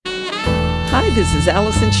Hi, this is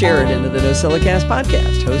Allison Sheridan of the No Silicast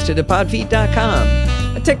podcast, hosted at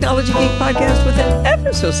podfeet.com, a technology geek podcast with an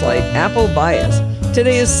ever so slight Apple bias.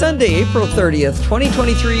 Today is Sunday, April 30th,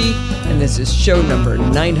 2023, and this is show number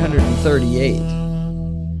 938.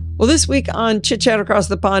 Well, this week on Chit Chat Across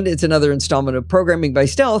the Pond, it's another installment of Programming by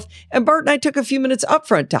Stealth, and Bart and I took a few minutes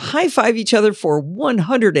upfront to high-five each other for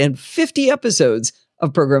 150 episodes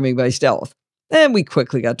of Programming by Stealth, and we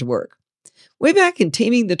quickly got to work. Way back in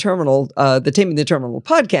Taming the Terminal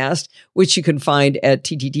podcast, which you can find at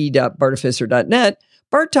ttt.bartificer.net,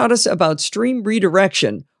 Bart taught us about stream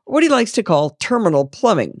redirection, or what he likes to call terminal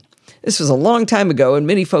plumbing. This was a long time ago, and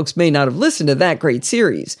many folks may not have listened to that great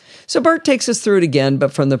series. So Bart takes us through it again,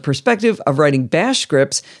 but from the perspective of writing bash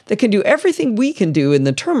scripts that can do everything we can do in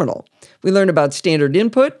the terminal. We learn about standard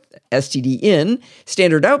input, std in,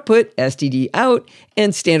 standard output, std out,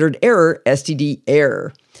 and standard error, std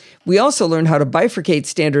error. We also learn how to bifurcate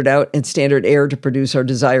standard out and standard error to produce our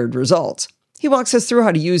desired results. He walks us through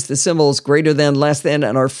how to use the symbols greater than, less than,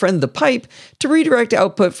 and our friend the pipe to redirect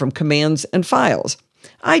output from commands and files.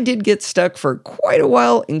 I did get stuck for quite a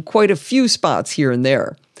while in quite a few spots here and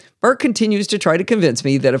there. Bart continues to try to convince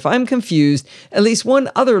me that if I'm confused, at least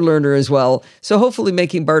one other learner is well, so hopefully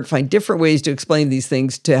making Bart find different ways to explain these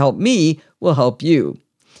things to help me will help you.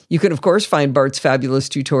 You can, of course, find Bart's fabulous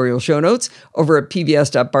tutorial show notes over at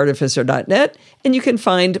pbs.bartificer.net, and you can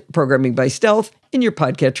find Programming by Stealth in your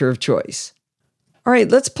podcatcher of choice. All right,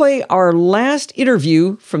 let's play our last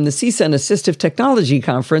interview from the CSUN Assistive Technology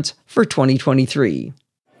Conference for 2023.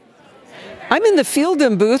 I'm in the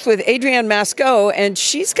Feeldom booth with Adrienne Masco, and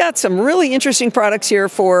she's got some really interesting products here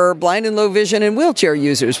for blind and low vision and wheelchair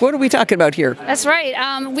users. What are we talking about here? That's right.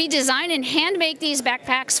 We design and hand make these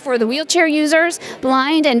backpacks for the wheelchair users,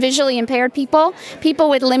 blind and visually impaired people, people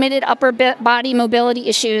with limited upper body mobility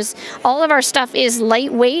issues. All of our stuff is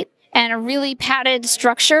lightweight and a really padded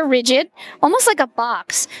structure, rigid, almost like a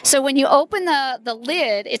box. So when you open the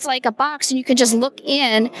lid, it's like a box and you can just look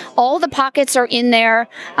in. All the pockets are in there.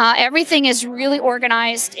 Everything is really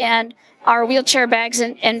organized, and our wheelchair bags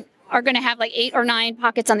and are going to have like 8 or 9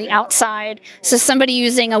 pockets on the outside. So somebody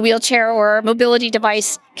using a wheelchair or mobility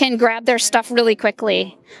device can grab their stuff really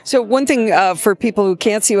quickly. So one thing for people who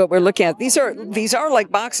can't see what we're looking at, these are like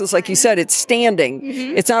boxes, like you said, it's standing.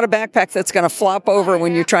 Mm-hmm. It's not a backpack that's going to flop over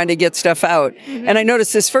when you're trying to get stuff out. Mm-hmm. And I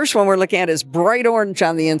noticed this first one we're looking at is bright orange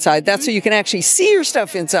on the inside. That's so you can actually see your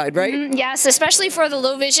stuff inside, right? Mm-hmm. Yes, especially for the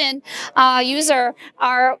low vision user.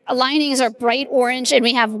 Our linings are bright orange, and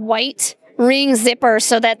we have white ring zipper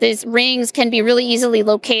so that these rings can be really easily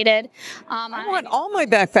located. I want all my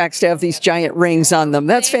backpacks to have these giant rings on them.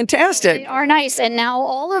 That's fantastic. They are nice. And now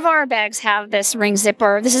all of our bags have this ring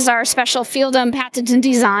zipper. This is our special Feeldom patented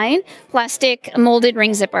design, plastic molded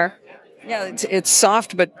ring zipper. Yeah, it's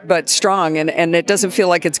soft but strong, and it doesn't feel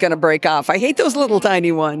like it's going to break off. I hate those little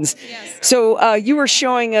tiny ones. Yes. So you were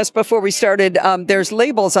showing us before we started, there's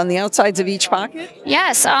labels on the outsides of each pocket?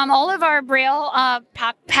 Yes, all of our Braille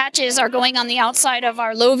patches are going on the outside of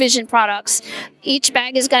our low vision products. Each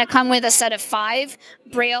bag is going to come with a set of 5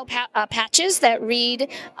 Braille patches that read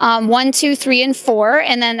 1, 2, 3, and 4,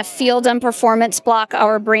 and then the Feeldom Performance Block,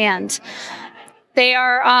 our brand. They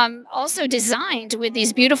are also designed with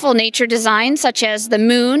these beautiful nature designs, such as the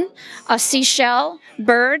moon, a seashell,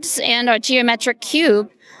 birds, and a geometric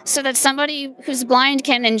cube, so that somebody who's blind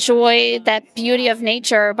can enjoy that beauty of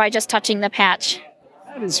nature by just touching the patch.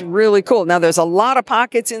 That is really cool. Now, there's a lot of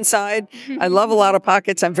pockets inside. I love a lot of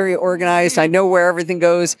pockets. I'm very organized. I know where everything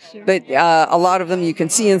goes, but a lot of them you can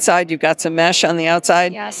see inside. You've got some mesh on the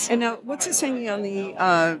outside. Yes. And now, what's this hanging on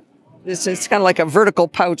the... It's kind of like a vertical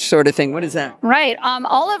pouch sort of thing. What is that? Right.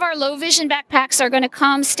 All of our low vision backpacks are going to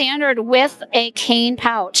come standard with a cane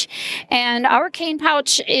pouch. And our cane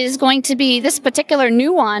pouch is going to be, this particular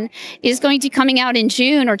new one is going to be coming out in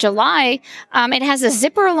June or July. It has a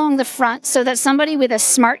zipper along the front so that somebody with a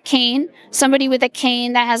smart cane, somebody with a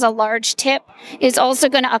cane that has a large tip, is also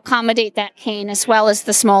going to accommodate that cane as well as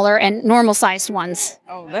the smaller and normal sized ones.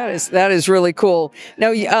 Oh, that is really cool.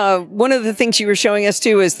 Now, one of the things you were showing us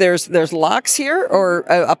too is there's locks here, or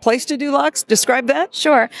a place to do locks. Describe that.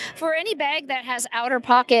 Sure. For any bag that has outer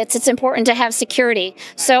pockets, it's important to have security.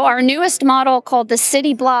 So our newest model, called the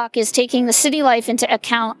City Block, is taking the city life into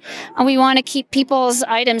account. And we want to keep people's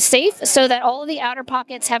items safe so that all of the outer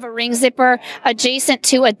pockets have a ring zipper adjacent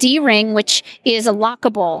to a D-ring, which is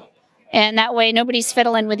lockable. And that way, nobody's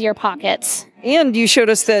fiddling with your pockets. And you showed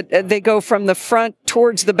us that they go from the front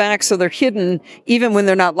towards the back, so they're hidden. Even when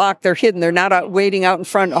they're not locked, they're hidden. They're not waiting out in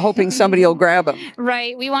front, hoping somebody will grab them.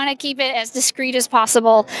 Right. We want to keep it as discreet as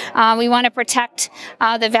possible. We want to protect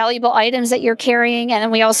the valuable items that you're carrying, and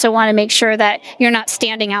then we also want to make sure that you're not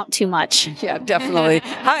standing out too much. Yeah, definitely.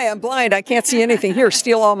 Hi, I'm blind. I can't see anything. Here,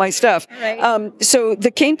 steal all my stuff. Right. So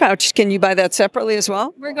the cane pouch, can you buy that separately as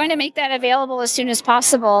well? We're going to make that available as soon as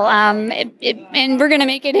possible, and we're going to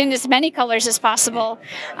make it in as many colors as possible.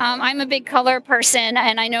 I'm a big color person,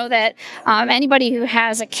 and I know that anybody who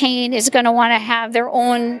has a cane is going to want to have their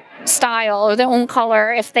own style or their own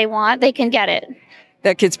color. If they want, they can get it.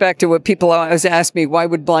 That gets back to what people always ask me, why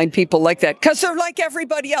would blind people like that? Because they're like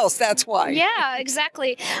everybody else, that's why. Yeah,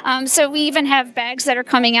 exactly. So we even have bags that are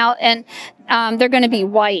coming out, and they're going to be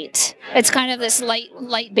white. It's kind of this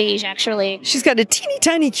light beige, actually. She's got a teeny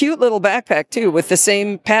tiny cute little backpack, too, with the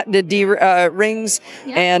same patented D rings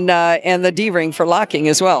and the D ring for locking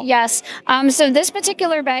as well. Yes. So this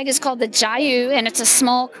particular bag is called the Jayu, and it's a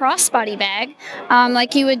small crossbody bag.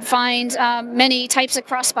 Like you would find many types of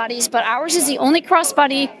crossbodies, but ours is the only crossbody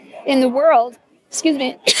in the world, excuse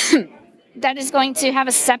me, that is going to have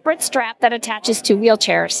a separate strap that attaches to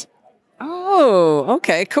wheelchairs. Oh,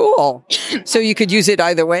 okay, cool. So you could use it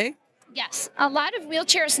either way? Yes. A lot of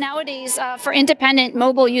wheelchairs nowadays for independent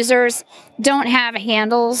mobile users don't have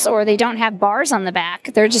handles, or they don't have bars on the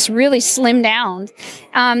back. They're just really slimmed down.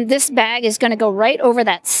 This bag is going to go right over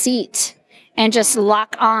that seat and just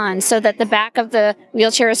lock on, so that the back of the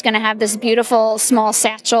wheelchair is going to have this beautiful small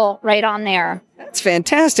satchel right on there. That's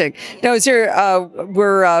fantastic. Now, is there?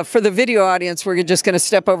 We're for the video audience. We're just going to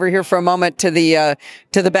step over here for a moment to the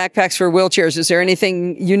backpacks for wheelchairs. Is there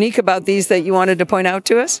anything unique about these that you wanted to point out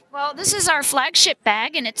to us? Well, this is our flagship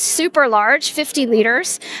bag, and it's super large, 50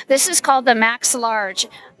 liters. This is called the Max Large.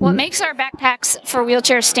 What makes our backpacks for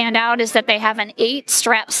wheelchairs stand out is that they have an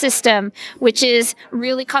 8-strap system, which is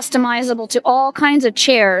really customizable to all kinds of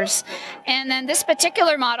chairs. And then this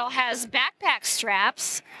particular model has backpack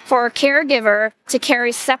straps for a caregiver to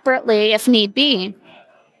carry separately if need be.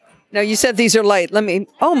 Now, you said these are light.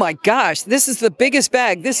 Oh my gosh, this is the biggest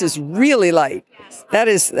bag. This is really light. That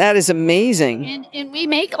is amazing. And we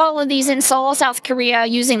make all of these in Seoul, South Korea,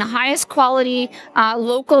 using the highest quality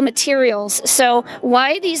local materials. So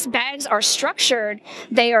why these bags are structured,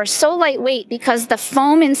 they are so lightweight because the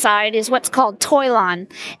foam inside is what's called Toilon.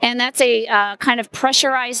 And that's a kind of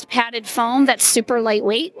pressurized padded foam that's super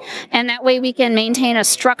lightweight. And that way we can maintain a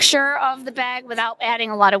structure of the bag without adding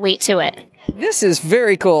a lot of weight to it. This is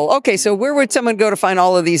very cool. Okay, so where would someone go to find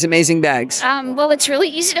all of these amazing bags? Well, it's really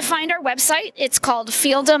easy to find our website. It's called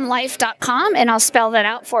feeldomlife.com, and I'll spell that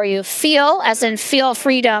out for you. Feel, as in feel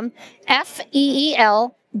freedom,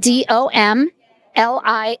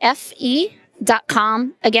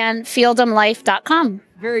 FeeldomLife.com. Again, feeldomlife.com.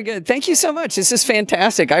 Very good. Thank you so much. This is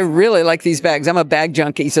fantastic. I really like these bags. I'm a bag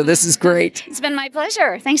junkie, so this is great. It's been my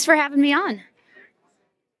pleasure. Thanks for having me on.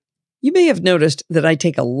 You may have noticed that I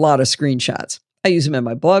take a lot of screenshots. I use them in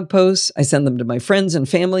my blog posts. I send them to my friends and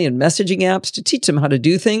family in messaging apps to teach them how to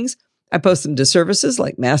do things. I post them to services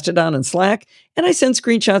like Mastodon and Slack, and I send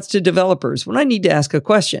screenshots to developers when I need to ask a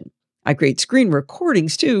question. I create screen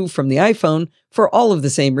recordings too from the iPhone for all of the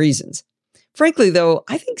same reasons. Frankly, though,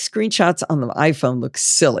 I think screenshots on the iPhone look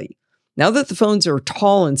silly. Now that the phones are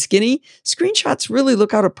tall and skinny, screenshots really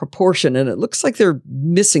look out of proportion, and it looks like they're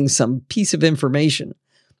missing some piece of information.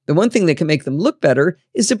 The one thing that can make them look better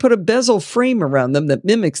is to put a bezel frame around them that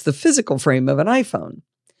mimics the physical frame of an iPhone.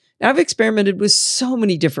 Now, I've experimented with so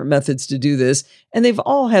many different methods to do this, and they've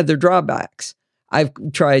all had their drawbacks. I've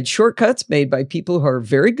tried shortcuts made by people who are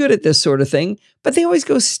very good at this sort of thing, but they always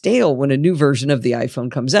go stale when a new version of the iPhone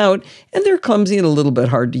comes out, and they're clumsy and a little bit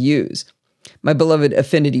hard to use. My beloved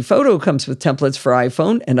Affinity Photo comes with templates for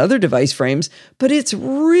iPhone and other device frames, but it's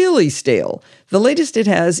really stale. The latest it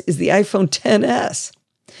has is the iPhone XS.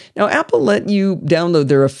 Now, Apple let you download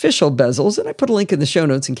their official bezels, and I put a link in the show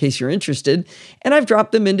notes in case you're interested, and I've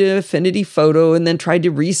dropped them into Affinity Photo and then tried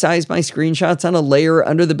to resize my screenshots on a layer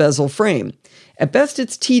under the bezel frame. At best,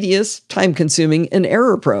 it's tedious, time-consuming, and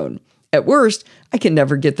error-prone. At worst, I can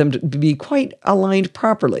never get them to be quite aligned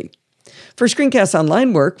properly. For Screencast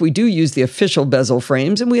Online work, we do use the official bezel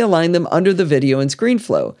frames, and we align them under the video and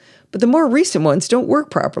ScreenFlow, but the more recent ones don't work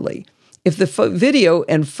properly. If the video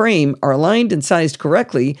and frame are aligned and sized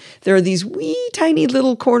correctly, there are these wee tiny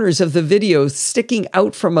little corners of the video sticking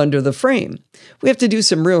out from under the frame. We have to do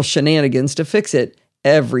some real shenanigans to fix it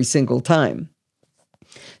every single time.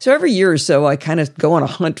 So every year or so, I kind of go on a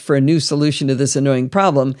hunt for a new solution to this annoying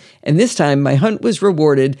problem, and this time my hunt was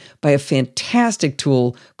rewarded by a fantastic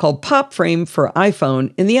tool called PopFrame for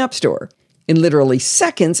iPhone in the App Store. In literally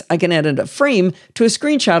seconds, I can add a frame to a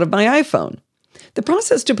screenshot of my iPhone. The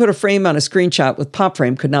process to put a frame on a screenshot with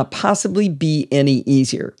PopFrame could not possibly be any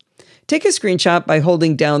easier. Take a screenshot by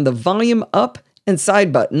holding down the volume up and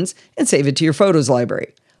side buttons and save it to your Photos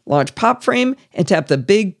library. Launch PopFrame and tap the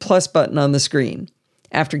big plus button on the screen.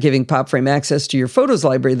 After giving PopFrame access to your Photos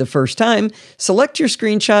library the first time, select your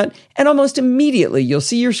screenshot, and almost immediately you'll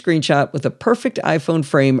see your screenshot with a perfect iPhone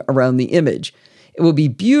frame around the image. It will be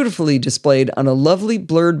beautifully displayed on a lovely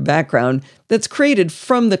blurred background that's created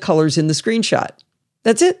from the colors in the screenshot.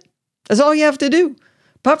 That's it. That's all you have to do.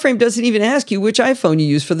 PopFrame doesn't even ask you which iPhone you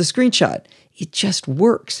use for the screenshot. It just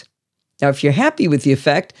works. Now, if you're happy with the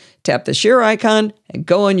effect, tap the share icon and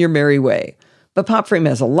go on your merry way. But PopFrame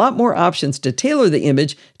has a lot more options to tailor the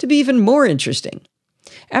image to be even more interesting.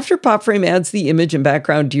 After PopFrame adds the image and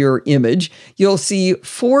background to your image, you'll see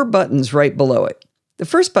 4 buttons right below it. The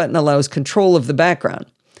first button allows control of the background.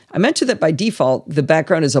 I mentioned that by default, the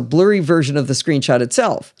background is a blurry version of the screenshot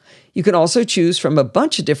itself. You can also choose from a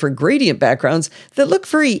bunch of different gradient backgrounds that look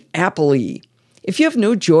very Apple-y. If you have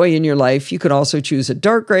no joy in your life, you can also choose a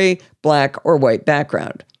dark gray, black, or white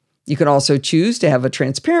background. You can also choose to have a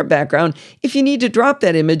transparent background if you need to drop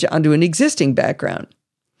that image onto an existing background.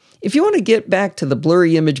 If you want to get back to the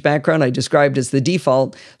blurry image background I described as the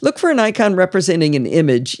default, look for an icon representing an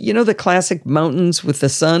image. You know the classic mountains with the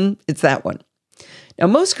sun? It's that one. Now,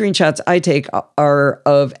 most screenshots I take are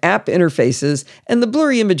of app interfaces, and the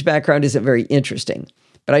blurry image background isn't very interesting.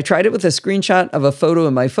 But I tried it with a screenshot of a photo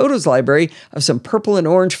in my Photos library of some purple and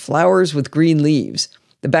orange flowers with green leaves.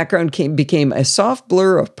 The background became a soft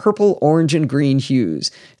blur of purple, orange, and green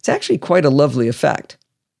hues. It's actually quite a lovely effect.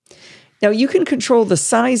 Now, you can control the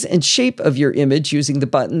size and shape of your image using the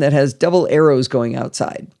button that has double arrows going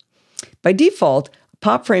outside. By default,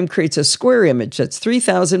 PopFrame creates a square image that's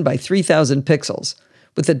 3000 by 3000 pixels.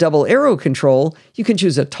 With the double arrow control, you can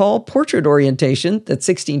choose a tall portrait orientation that's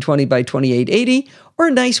 1620 by 2880 or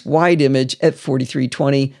a nice wide image at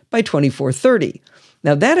 4320 by 2430.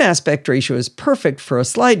 Now, that aspect ratio is perfect for a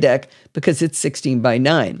slide deck because it's 16 by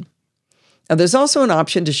 9. Now, there's also an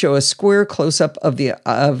option to show a square close-up of the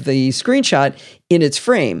screenshot in its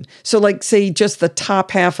frame. So like, say, just the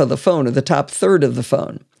top half of the phone or the top third of the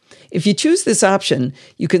phone. If you choose this option,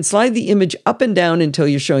 you can slide the image up and down until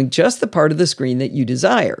you're showing just the part of the screen that you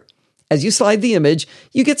desire. As you slide the image,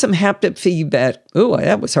 you get some haptic feedback. Oh,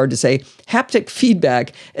 that was hard to say. Haptic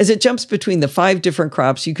feedback as it jumps between the 5 different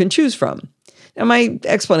crops you can choose from. Now, my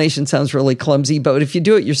explanation sounds really clumsy, but if you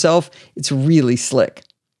do it yourself, it's really slick.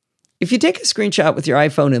 If you take a screenshot with your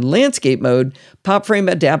iPhone in landscape mode, PopFrame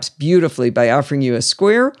adapts beautifully by offering you a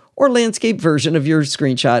square or landscape version of your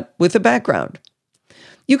screenshot with a background.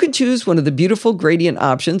 You can choose one of the beautiful gradient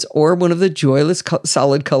options or one of the joyless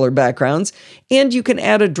solid color backgrounds, and you can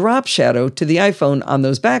add a drop shadow to the iPhone on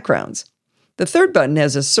those backgrounds. The third button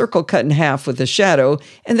has a circle cut in half with a shadow,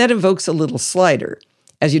 and that invokes a little slider.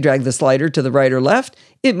 As you drag the slider to the right or left,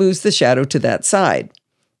 it moves the shadow to that side.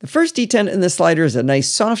 The first detent in the slider is a nice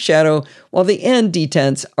soft shadow, while the end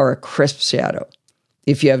detents are a crisp shadow.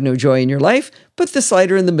 If you have no joy in your life, put the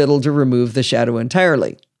slider in the middle to remove the shadow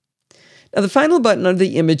entirely. Now, the final button under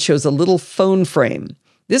the image shows a little phone frame.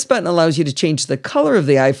 This button allows you to change the color of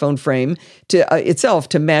the iPhone frame itself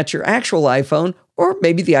to match your actual iPhone or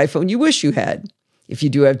maybe the iPhone you wish you had. If you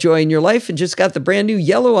do have joy in your life and just got the brand new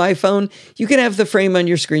yellow iPhone, you can have the frame on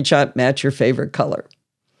your screenshot match your favorite color.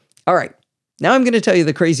 All right, now I'm going to tell you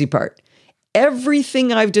the crazy part.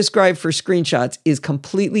 Everything I've described for screenshots is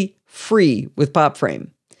completely free with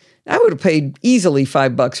PopFrame. I would have paid easily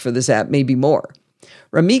 $5 for this app, maybe more.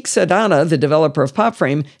 Ramik Sadhana, the developer of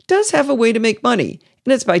PopFrame, does have a way to make money,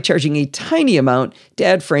 and it's by charging a tiny amount to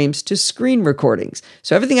add frames to screen recordings.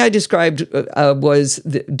 So everything I described was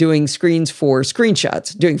doing frames for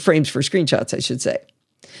screenshots, I should say.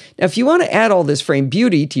 Now, if you want to add all this frame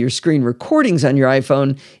beauty to your screen recordings on your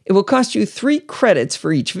iPhone, it will cost you 3 credits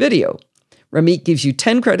for each video. Ramik gives you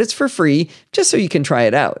 10 credits for free, just so you can try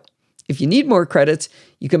it out. If you need more credits,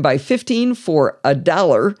 you can buy 15 for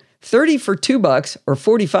 $1, 30 for $2, or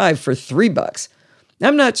 45 for $3.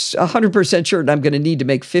 I'm not 100% sure I'm going to need to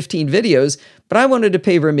make 15 videos, but I wanted to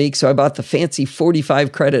pay Ramik, so I bought the fancy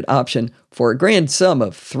 45 credit option for a grand sum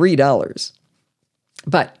of $3.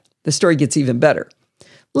 But the story gets even better.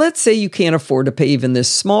 Let's say you can't afford to pay even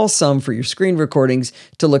this small sum for your screen recordings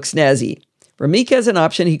to look snazzy. Ramik has an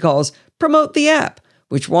option he calls Promote the App,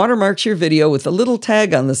 which watermarks your video with a little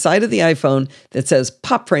tag on the side of the iPhone that says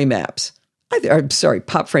PopFrame Apps.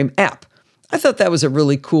 PopFrame App. I thought that was a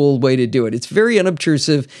really cool way to do it. It's very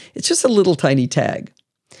unobtrusive. It's just a little tiny tag.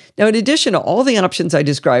 Now, in addition to all the options I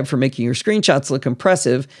described for making your screenshots look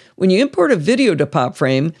impressive, when you import a video to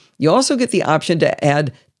PopFrame, you also get the option to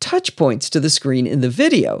add touch points to the screen in the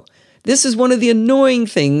video. This is one of the annoying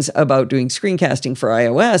things about doing screencasting for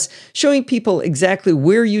iOS, showing people exactly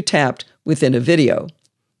where you tapped within a video.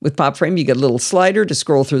 With PopFrame, you get a little slider to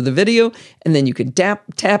scroll through the video, and then you can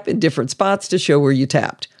tap in different spots to show where you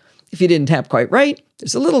tapped. If you didn't tap quite right,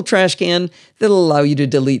 there's a little trash can that'll allow you to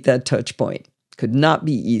delete that touch point. Could not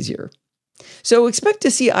be easier. So expect to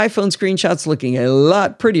see iPhone screenshots looking a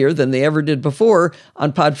lot prettier than they ever did before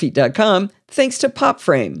on podfeet.com, thanks to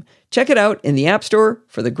PopFrame. Check it out in the App Store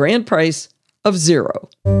for the grand price of $0.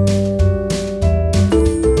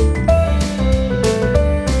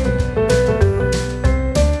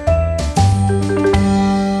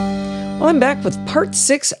 Well, I'm back with part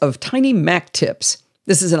 6 of Tiny Mac Tips.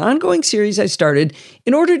 This is an ongoing series I started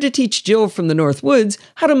in order to teach Jill from the North Woods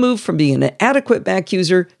how to move from being an adequate Mac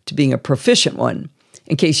user to being a proficient one.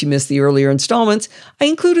 In case you missed the earlier installments, I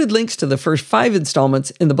included links to the first 5 installments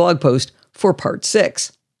in the blog post for part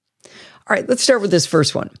 6. All right, let's start with this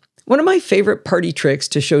first one. One of my favorite party tricks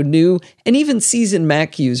to show new and even seasoned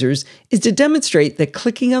Mac users is to demonstrate that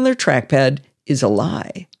clicking on their trackpad is a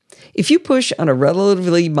lie. If you push on a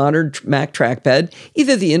relatively modern Mac trackpad,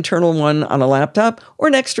 either the internal one on a laptop or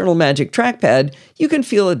an external Magic trackpad, you can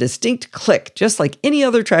feel a distinct click, just like any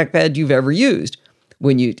other trackpad you've ever used.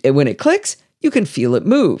 When it clicks, you can feel it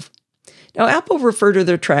move. Now, Apple refer to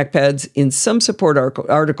their trackpads in some support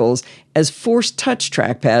articles as Force Touch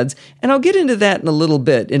trackpads, and I'll get into that in a little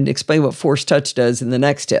bit and explain what Force Touch does in the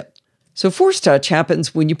next tip. So Force Touch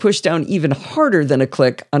happens when you push down even harder than a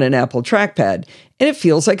click on an Apple trackpad, and it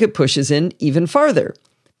feels like it pushes in even farther.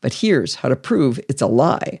 But here's how to prove it's a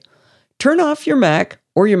lie. Turn off your Mac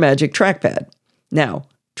or your Magic trackpad. Now,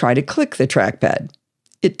 try to click the trackpad.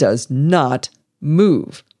 It does not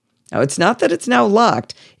move. Now, it's not that it's now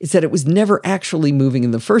locked, it's that it was never actually moving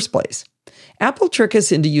in the first place. Apple tricked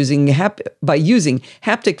us into using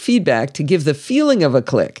haptic feedback to give the feeling of a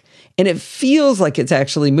click, and it feels like it's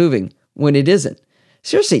actually moving when it isn't.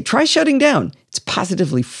 Seriously, try shutting down. It's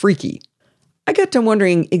positively freaky. I got to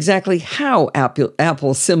wondering exactly how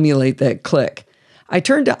Apple simulate that click. I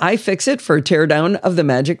turned to iFixit for a teardown of the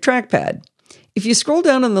Magic trackpad. If you scroll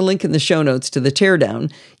down on the link in the show notes to the teardown,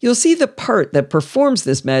 you'll see the part that performs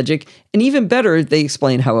this magic, and even better, they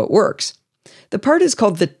explain how it works. The part is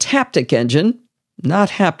called the Taptic Engine, not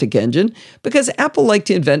Haptic Engine, because Apple liked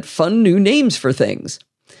to invent fun new names for things.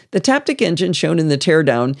 The Taptic Engine shown in the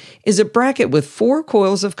teardown is a bracket with 4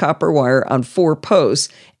 coils of copper wire on 4 posts,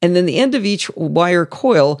 and then the end of each wire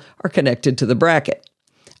coil are connected to the bracket.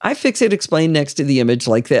 iFixit explained next to the image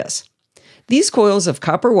like this. These coils of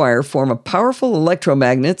copper wire form a powerful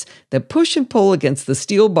electromagnets that push and pull against the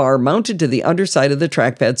steel bar mounted to the underside of the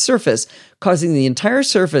trackpad surface, causing the entire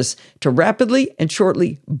surface to rapidly and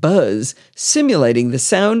shortly buzz, simulating the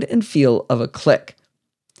sound and feel of a click.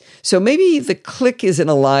 So maybe the click isn't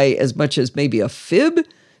a lie as much as maybe a fib.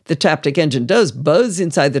 The Taptic Engine does buzz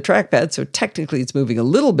inside the trackpad, so technically it's moving a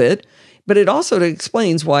little bit, but it also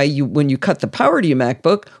explains why when you cut the power to your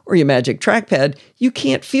MacBook or your Magic trackpad, you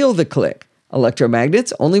can't feel the click.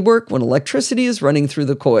 Electromagnets only work when electricity is running through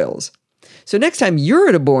the coils. So next time you're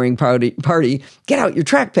at a boring party, get out your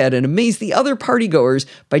trackpad and amaze the other partygoers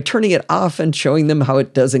by turning it off and showing them how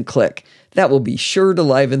it doesn't click. That will be sure to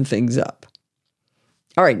liven things up.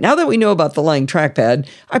 All right, now that we know about the lying trackpad,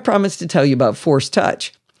 I promised to tell you about Force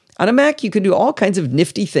Touch. On a Mac, you can do all kinds of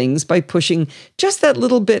nifty things by pushing just that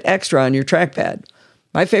little bit extra on your trackpad.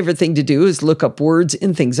 My favorite thing to do is look up words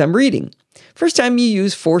in things I'm reading. First time you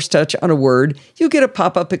use Force Touch on a word, you'll get a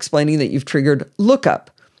pop-up explaining that you've triggered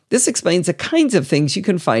lookup. This explains the kinds of things you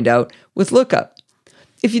can find out with lookup.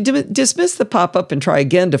 If you dismiss the pop-up and try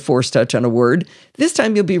again to Force Touch on a word, this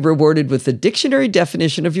time you'll be rewarded with the dictionary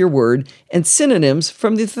definition of your word and synonyms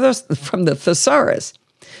from the thesaurus.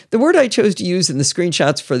 The word I chose to use in the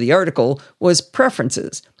screenshots for the article was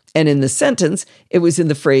preferences, and in the sentence, it was in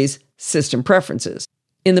the phrase system preferences.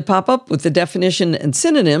 In the pop-up with the definition and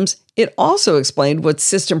synonyms, it also explained what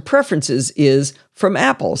system preferences is from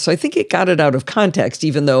Apple, so I think it got it out of context,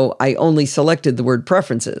 even though I only selected the word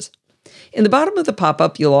preferences. In the bottom of the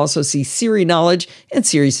pop-up, you'll also see Siri knowledge and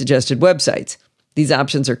Siri suggested websites. These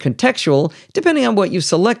options are contextual, depending on what you've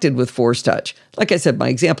selected with Force Touch. Like I said, my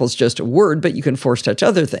example is just a word, but you can Force Touch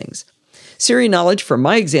other things. Siri knowledge for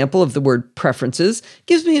my example of the word preferences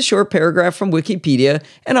gives me a short paragraph from Wikipedia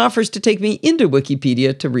and offers to take me into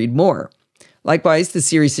Wikipedia to read more. Likewise, the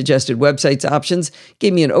Siri suggested websites options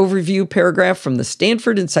gave me an overview paragraph from the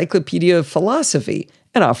Stanford Encyclopedia of Philosophy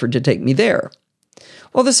and offered to take me there.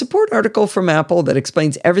 While the support article from Apple that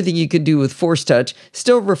explains everything you can do with Force Touch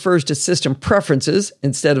still refers to system preferences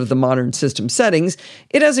instead of the modern system settings,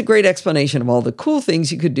 it has a great explanation of all the cool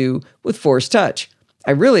things you could do with Force Touch.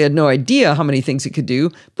 I really had no idea how many things it could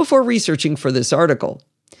do before researching for this article.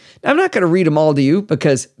 Now, I'm not going to read them all to you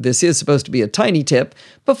because this is supposed to be a tiny tip,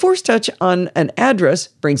 but Force Touch on an address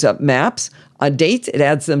brings up maps, on dates it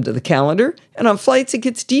adds them to the calendar, and on flights it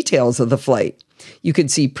gets details of the flight. You can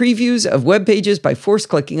see previews of web pages by force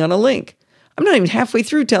clicking on a link. I'm not even halfway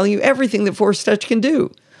through telling you everything that Force Touch can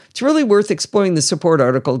do. It's really worth exploring the support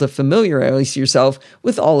article to familiarize yourself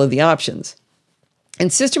with all of the options. In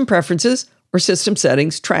System Preferences or System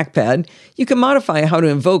Settings trackpad, you can modify how to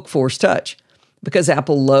invoke Force Touch. Because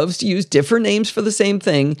Apple loves to use different names for the same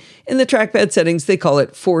thing, in the trackpad settings they call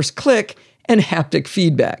it Force Click and Haptic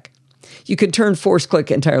Feedback. You can turn Force Click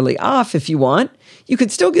entirely off if you want. You can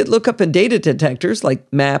still get lookup and data detectors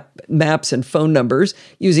like maps and phone numbers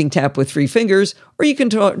using tap with 3 fingers, or you can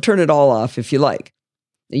turn it all off if you like.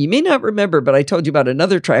 Now, you may not remember, but I told you about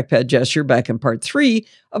another trackpad gesture back in part 3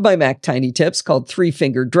 of my Mac Tiny Tips called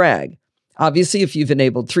 3-finger drag. Obviously, if you've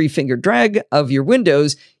enabled 3-finger drag of your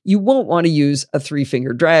Windows, you won't want to use a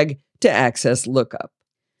 3-finger drag to access lookup.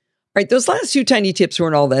 All right, those last 2 tiny tips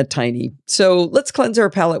weren't all that tiny, so let's cleanse our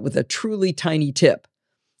palate with a truly tiny tip.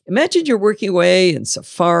 Imagine you're working away in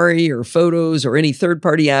Safari or Photos or any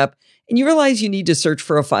third-party app, and you realize you need to search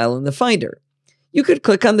for a file in the Finder. You could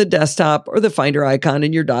click on the desktop or the Finder icon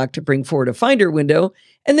in your dock to bring forward a Finder window,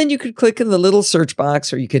 and then you could click in the little search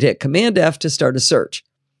box, or you could hit Command F to start a search.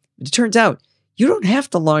 It turns out you don't have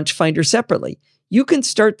to launch Finder separately. You can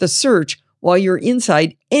start the search while you're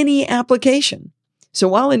inside any application. So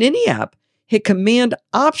while in any app, hit Command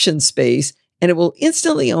Option space, and it will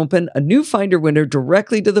instantly open a new Finder window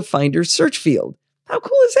directly to the Finder search field. How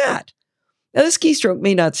cool is that? Now, this keystroke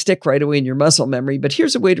may not stick right away in your muscle memory, but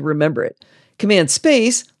here's a way to remember it. Command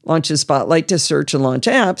space launches Spotlight to search and launch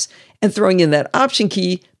apps, and throwing in that Option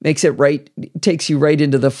key takes you right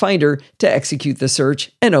into the Finder to execute the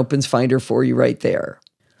search and opens Finder for you right there.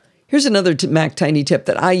 Here's another Mac Tiny tip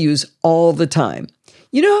that I use all the time.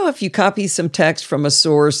 You know how if you copy some text from a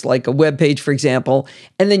source, like a web page, for example,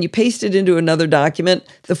 and then you paste it into another document,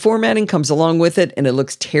 the formatting comes along with it and it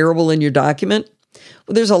looks terrible in your document?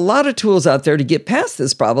 Well, there's a lot of tools out there to get past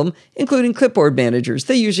this problem, including clipboard managers.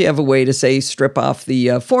 They usually have a way to, say, strip off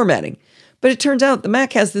the formatting. But it turns out the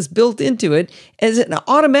Mac has this built into it as an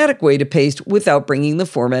automatic way to paste without bringing the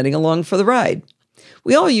formatting along for the ride.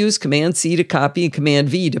 We all use Command-C to copy and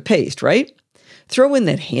Command-V to paste, right? Throw in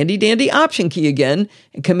that handy-dandy Option key again,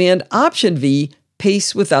 and Command-Option-V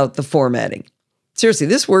pastes without the formatting. Seriously,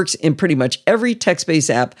 this works in pretty much every text-based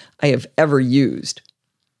app I have ever used.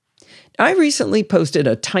 Now, I recently posted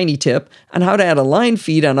a tiny tip on how to add a line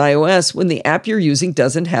feed on iOS when the app you're using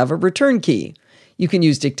doesn't have a return key. You can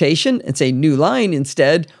use dictation and say new line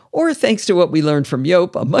instead, or thanks to what we learned from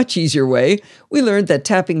Yope, a much easier way, we learned that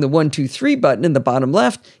tapping the 1, 2, 3 button in the bottom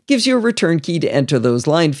left gives you a return key to enter those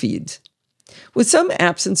line feeds. With some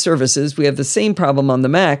apps and services, we have the same problem on the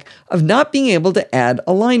Mac of not being able to add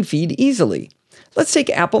a line feed easily. Let's take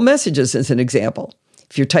Apple Messages as an example.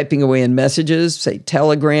 If you're typing away in Messages, say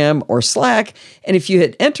Telegram or Slack, and if you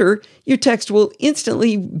hit Enter, your text will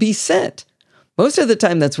instantly be sent. Most of the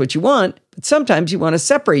time that's what you want, but sometimes you want to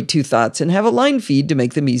separate 2 thoughts and have a line feed to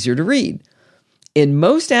make them easier to read. In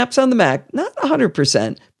most apps on the Mac, not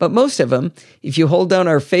 100%, but most of them, if you hold down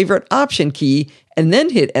our favorite Option key and then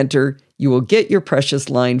hit Enter, you will get your precious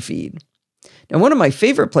line feed. Now, one of my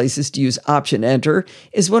favorite places to use Option Enter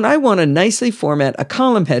is when I want to nicely format a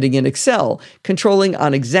column heading in Excel, controlling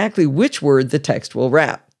on exactly which word the text will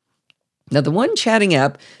wrap. Now, the one chatting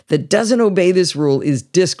app that doesn't obey this rule is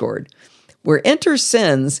Discord. Where Enter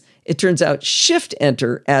sends, it turns out Shift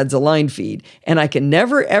Enter adds a line feed, and I can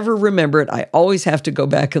never ever remember it. I always have to go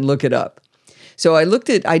back and look it up. So I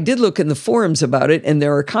did look in the forums about it, and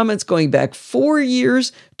there are comments going back 4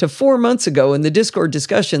 years to 4 months ago in the Discord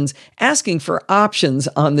discussions asking for options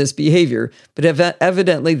on this behavior, but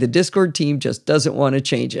evidently the Discord team just doesn't want to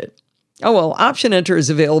change it. Oh well, Option Enter is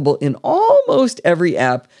available in almost every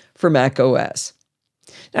app for Mac OS.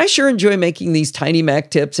 Now, I sure enjoy making these tiny Mac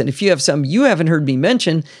tips, and if you have some you haven't heard me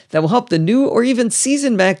mention that will help the new or even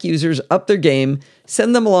seasoned Mac users up their game,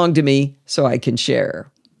 send them along to me so I can share.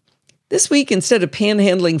 This week, instead of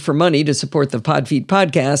panhandling for money to support the PodFeed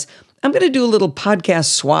podcast, I'm going to do a little podcast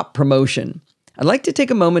swap promotion. I'd like to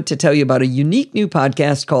take a moment to tell you about a unique new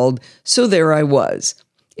podcast called So There I Was.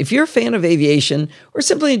 If you're a fan of aviation or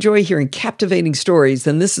simply enjoy hearing captivating stories,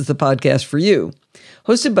 then this is the podcast for you.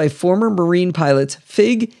 Hosted by former Marine pilots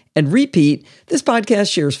Fig and Repeat, this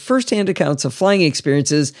podcast shares firsthand accounts of flying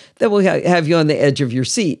experiences that will have you on the edge of your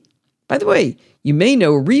seat. By the way, you may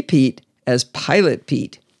know Repeat as Pilot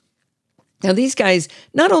Pete. Now, these guys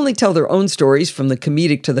not only tell their own stories from the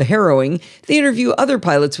comedic to the harrowing, they interview other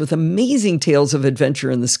pilots with amazing tales of adventure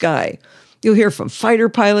in the sky. You'll hear from fighter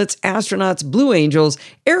pilots, astronauts, Blue Angels,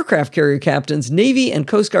 aircraft carrier captains, Navy and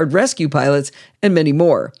Coast Guard rescue pilots, and many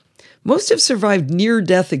more. Most have survived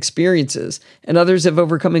near-death experiences, and others have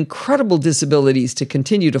overcome incredible disabilities to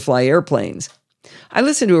continue to fly airplanes. I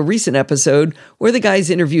listened to a recent episode where the guys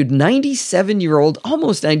interviewed 97-year-old,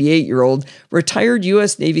 almost 98-year-old, retired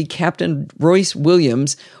U.S. Navy Captain Royce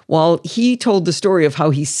Williams, while he told the story of how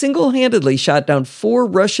he single-handedly shot down 4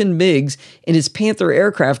 Russian MiGs in his Panther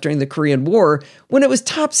aircraft during the Korean War when it was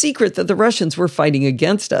top secret that the Russians were fighting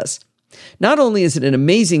against us. Not only is it an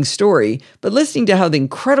amazing story, but listening to how the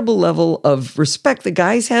incredible level of respect the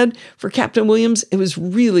guys had for Captain Williams, it was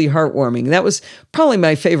really heartwarming. That was probably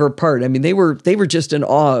my favorite part. I mean, they were just in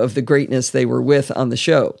awe of the greatness they were with on the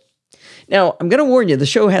show. Now, I'm going to warn you, the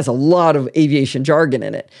show has a lot of aviation jargon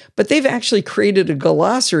in it, but they've actually created a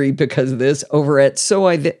glossary because of this over at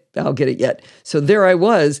I'll get it yet. So there I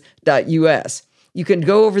was.us. You can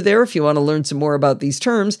go over there if you want to learn some more about these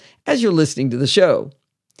terms as you're listening to the show.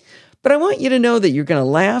 But I want you to know that you're going to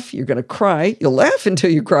laugh, you're going to cry. You'll laugh until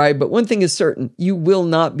you cry, but one thing is certain, you will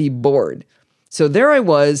not be bored. So there I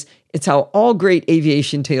was. It's how all great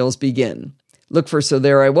aviation tales begin. Look for So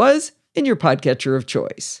There I Was in your podcatcher of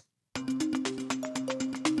choice.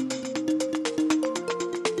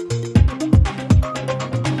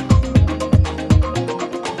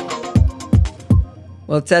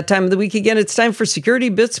 Well, it's that time of the week again. It's time for Security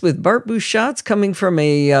Bits with Bart Bouchatz coming from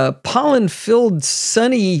a pollen-filled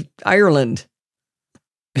sunny Ireland.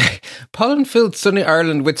 Pollen-filled sunny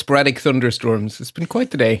Ireland with sporadic thunderstorms. It's been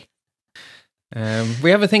quite the day.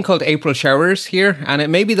 We have a thing called April showers here, and it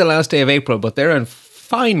may be the last day of April, but they're in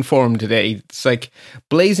fine form today. It's like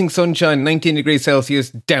blazing sunshine, 19 degrees Celsius,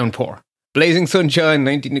 downpour. Blazing sunshine,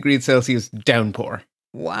 19 degrees Celsius, downpour.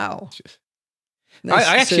 Wow.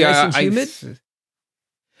 Nice and humid?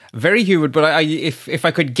 Very humid, but if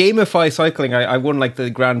I could gamify cycling, I won like the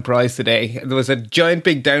grand prize today. There was a giant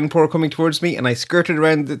big downpour coming towards me, and I skirted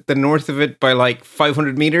around the north of it by like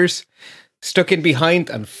 500 meters, stuck in behind,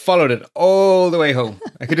 and followed it all the way home.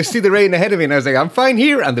 I could just see the rain ahead of me, and I was like, I'm fine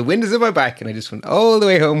here, and the wind is in my back, and I just went all the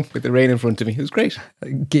way home with the rain in front of me. It was great.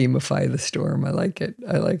 Gamify the storm. I like it.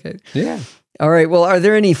 Yeah. All right. Well, are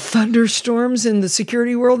there any thunderstorms in the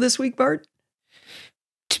security world this week, Bart?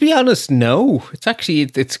 To be honest, no.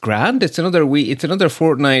 It's grand. It's another week. It's another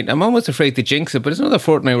fortnight. I'm almost afraid to jinx it, but it's another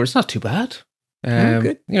fortnight where it's not too bad.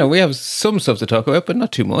 Good. We have some stuff to talk about, but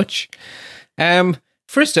not too much.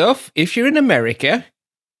 First off, if you're in America,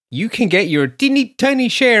 you can get your teeny tiny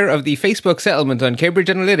share of the Facebook settlement on Cambridge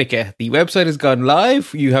Analytica. The website has gone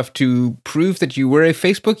live. You have to prove that you were a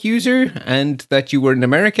Facebook user and that you were in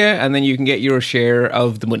America, and then you can get your share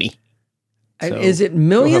of the money. So, is it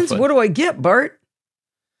millions? What do I get, Bart?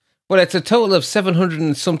 Well, it's a total of 700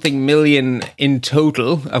 and something million in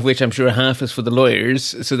total, of which I'm sure half is for the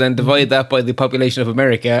lawyers. So then divide that by the population of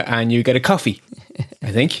America and you get a coffee,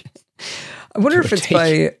 I think. I wonder if it's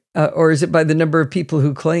by, or is it by the number of people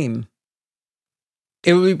who claim?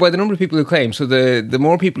 It will be by the number of people who claim. So the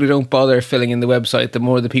more people who don't bother filling in the website, the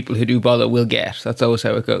more the people who do bother will get. That's always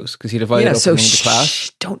how it goes, because you divide it up among the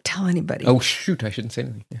class. Don't tell anybody. Oh, shoot, I shouldn't say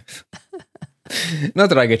anything. Yes. Not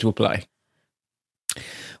that I get to apply.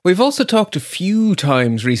 We've also talked a few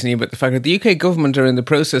times recently about the fact that the UK government are in the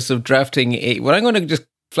process of drafting what I'm going to just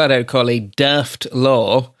flat out call a daft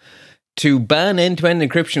law to ban end-to-end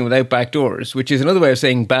encryption without backdoors, which is another way of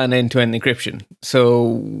saying ban end-to-end encryption.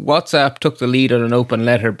 So WhatsApp took the lead on an open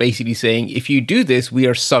letter basically saying, if you do this, we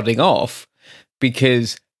are sodding off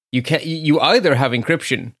because you either have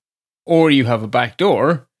encryption or you have a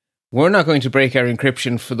backdoor. We're not going to break our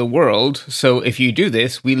encryption for the world. So if you do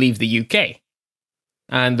this, we leave the UK.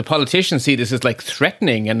 And the politicians see this as like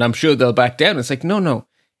threatening, and I'm sure they'll back down. It's like, no,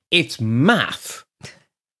 it's math.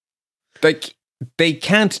 Like, they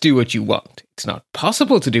can't do what you want. It's not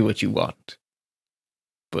possible to do what you want.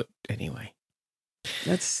 But anyway.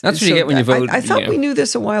 That's what you get when you vote. I thought we knew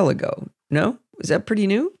this a while ago. No? Was that pretty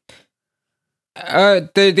new?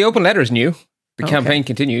 The open letter is new. The campaign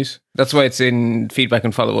continues. That's why it's in feedback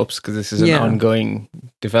and follow-ups, because this is an ongoing,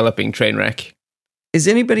 developing train wreck. Is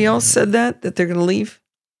anybody else said that they're going to leave?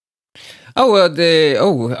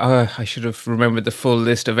 I should have remembered the full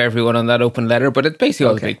list of everyone on that open letter, but it's basically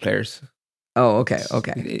all the big players. Oh,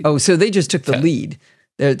 okay. Oh, so they just took the lead.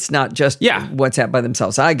 It's not just WhatsApp by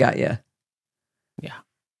themselves. I got you. Yeah.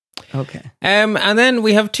 Okay. And then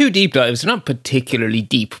we have 2 deep dives. They're not particularly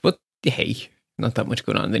deep, but hey, not that much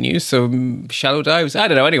going on in the news. So shallow dives. I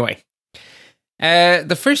don't know. Anyway,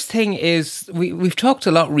 the first thing is we've talked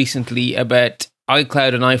a lot recently about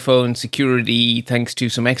iCloud and iPhone security, thanks to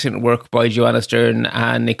some excellent work by Joanna Stern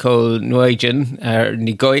and Nicole Nguyen.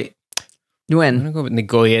 Nguyen. I'm going to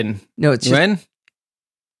go with Nguyen. No, it's Nguyen?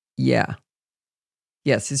 Yeah.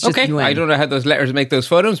 Yes, it's just okay. Nguyen. I don't know how those letters make those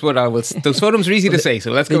phonemes, but those phonemes are easy to say,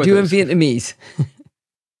 so let's go with They do those. in Vietnamese.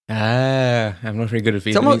 I'm not very good at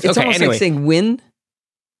Vietnamese. It's almost like saying Nguyen.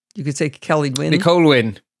 You could say Kelly Nguyen. Nicole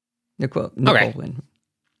Nguyen. Nicole Nguyen.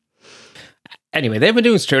 Anyway, they've been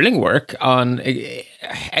doing sterling work on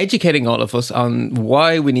educating all of us on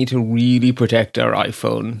why we need to really protect our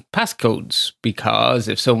iPhone passcodes. Because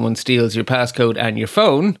if someone steals your passcode and your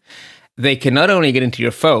phone, they can not only get into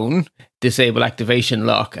your phone, disable activation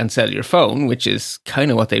lock and sell your phone, which is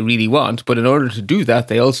kind of what they really want. But in order to do that,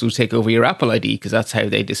 they also take over your Apple ID, because that's how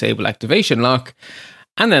they disable activation lock.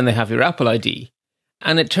 And then they have your Apple ID.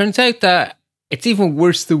 And it turns out that it's even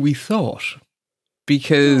worse than we thought,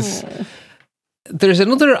 because there's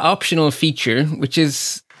another optional feature, which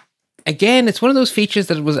is, again, it's one of those features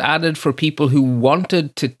that was added for people who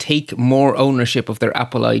wanted to take more ownership of their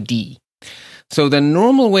Apple ID. So the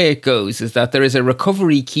normal way it goes is that there is a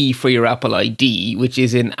recovery key for your Apple ID, which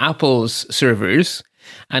is in Apple's servers.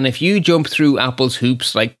 And if you jump through Apple's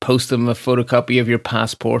hoops, like post them a photocopy of your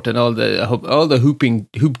passport and all the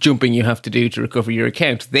hoop jumping you have to do to recover your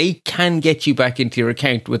account, they can get you back into your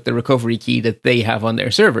account with the recovery key that they have on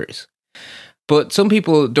their servers. But some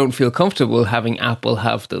people don't feel comfortable having Apple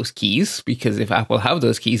have those keys, because if Apple have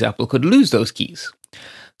those keys, Apple could lose those keys.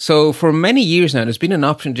 So for many years now, there's been an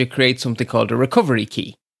option to create something called a recovery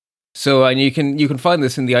key. So, and you can find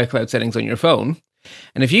this in the iCloud settings on your phone.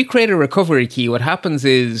 And if you create a recovery key, what happens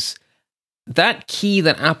is that key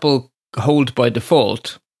that Apple hold by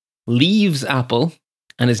default leaves Apple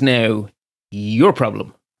and is now your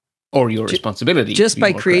problem or your responsibility. Just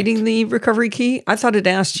by creating the recovery key? I thought it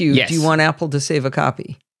asked you, yes. Do you want Apple to save a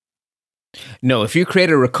copy? No, if you create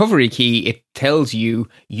a recovery key, it tells you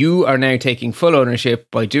are now taking full ownership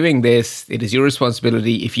by doing this. It is your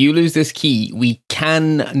responsibility. If you lose this key, we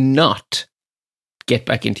cannot get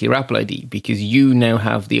back into your Apple ID, because you now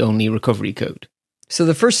have the only recovery code. So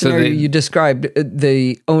the first scenario you described,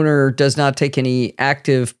 the owner does not take any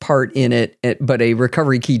active part in it, but a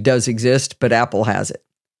recovery key does exist, but Apple has it.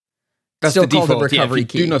 That's still the default. called the recovery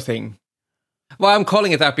key. Do nothing. Well, I'm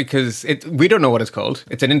calling it that because we don't know what it's called.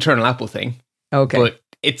 It's an internal Apple thing. Okay. But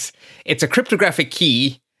it's a cryptographic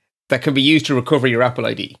key that can be used to recover your Apple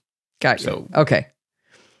ID. Got you. So, okay.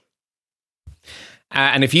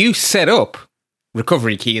 And if you set up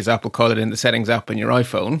recovery key, as Apple call it in the settings app on your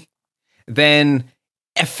iPhone, then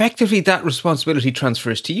effectively that responsibility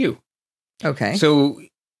transfers to you. Okay. So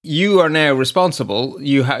you are now responsible.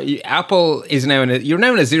 Apple is now you're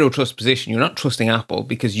now in a zero trust position. You're not trusting Apple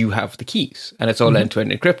because you have the keys and it's all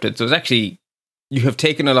end-to-end encrypted. So it's actually, you have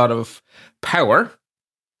taken a lot of power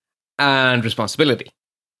and responsibility.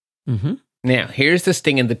 Mm-hmm. Now, here's the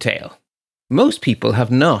sting in the tail. Most people have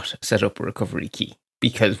not set up a recovery key,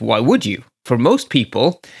 because why would you? For most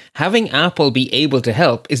people, having Apple be able to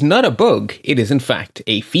help is not a bug. It is, in fact,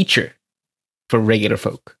 a feature for regular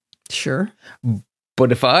folk. Sure.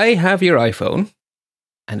 But if I have your iPhone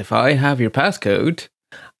and if I have your passcode,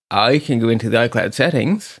 I can go into the iCloud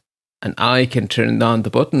settings and I can turn on the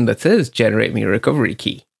button that says generate me a recovery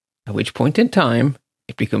key, at which point in time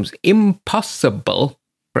it becomes impossible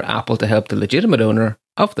for Apple to help the legitimate owner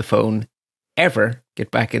of the phone ever get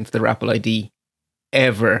back into their Apple ID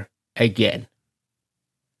ever again.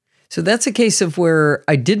 So that's a case of where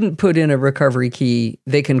I didn't put in a recovery key.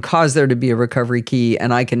 They can cause there to be a recovery key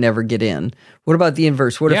and I can never get in. What about the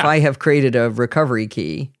inverse? What if I have created a recovery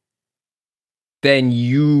key? Then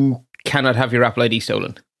you cannot have your Apple ID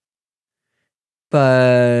stolen.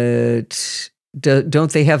 But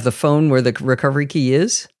don't they have the phone where the recovery key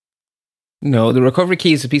is? No, the recovery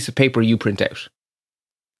key is a piece of paper you print out.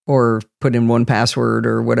 Or put in 1Password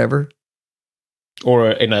or whatever?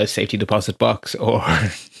 Or in a safety deposit box, or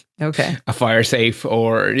a fire safe,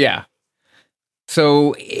 or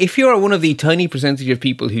So if you are one of the tiny percentage of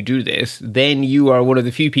people who do this, then you are one of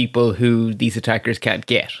the few people who these attackers can't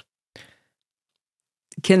get.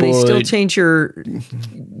 Can they still change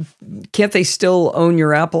can't they still own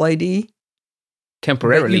your Apple ID?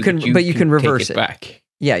 Temporarily, but you can reverse it back.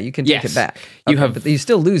 Yeah, you can take it back. But you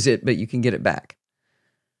still lose it, but you can get it back.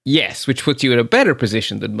 Yes, which puts you in a better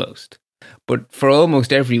position than most. But for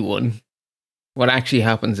almost everyone, what actually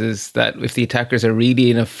happens is that if the attackers are really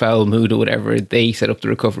in a foul mood or whatever, they set up the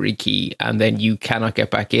recovery key and then you cannot get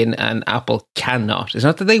back in, and Apple cannot. It's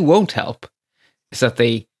not that they won't help. It's that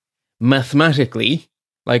they mathematically,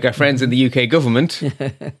 like our friends in the UK government,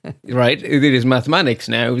 right? It is mathematics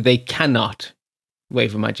now. They cannot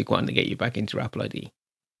wave a magic wand to get you back into Apple ID.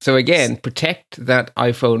 So again, protect that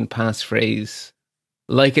iPhone passphrase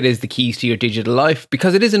like it is the keys to your digital life,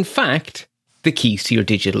 because it is in fact the keys to your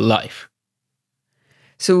digital life.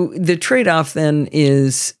 So the trade-off then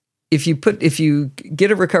is if you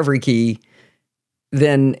get a recovery key,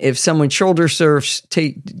 then if someone shoulder surfs,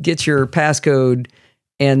 gets your passcode,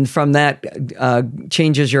 and from that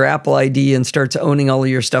changes your Apple ID and starts owning all of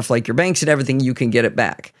your stuff like your banks and everything, you can get it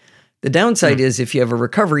back. The downside is if you have a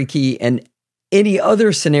recovery key and any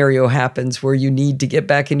other scenario happens where you need to get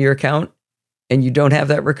back into your account and you don't have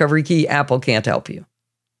that recovery key, Apple can't help you.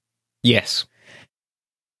 Yes.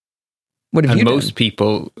 What have you done? Most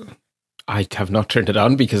people, I have not turned it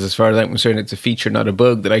on because as far as I'm concerned, it's a feature, not a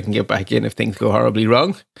bug, that I can get back in if things go horribly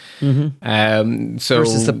wrong. Mm-hmm.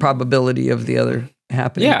 Versus the probability of the other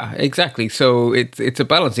happening. Yeah, exactly. So it's a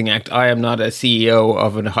balancing act. I am not a CEO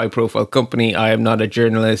of a high profile company. I am not a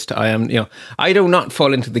journalist. I do not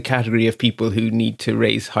fall into the category of people who need to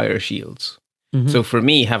raise higher shields. Mm-hmm. So for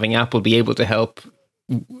me, having Apple be able to help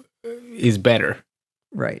is better.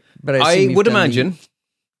 Right. But I would imagine...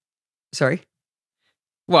 Sorry?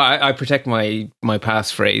 Well, I protect my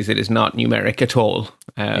passphrase. It is not numeric at all.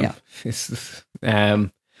 I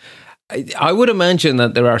would imagine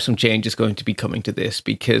that there are some changes going to be coming to this,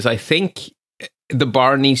 because I think the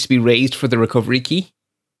bar needs to be raised for the recovery key.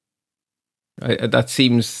 That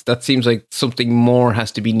seems like something more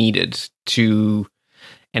has to be needed to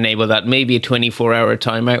enable that. Maybe a 24-hour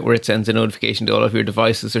timeout where it sends a notification to all of your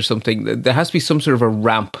devices or something. There has to be some sort of a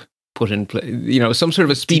ramp put in place, some sort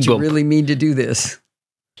of a speed bump. Did you really mean to do this?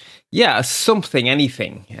 Yeah, something,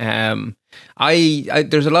 anything.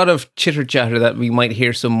 There's a lot of chitter chatter that we might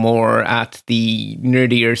hear some more at the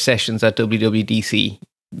nerdier sessions at WWDC.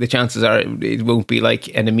 The chances are it won't be like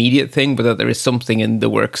an immediate thing, but that there is something in the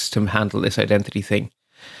works to handle this identity thing.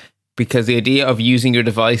 Because the idea of using your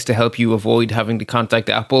device to help you avoid having to contact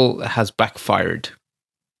Apple has backfired.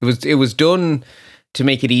 It was done to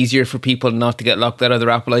make it easier for people not to get locked out of their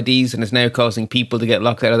Apple IDs, and is now causing people to get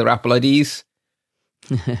locked out of their Apple IDs.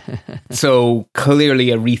 So clearly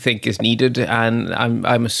a rethink is needed, and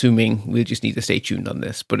I'm assuming we'll just need to stay tuned on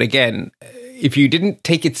this. But again, if you didn't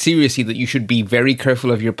take it seriously that you should be very careful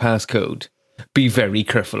of your passcode, be very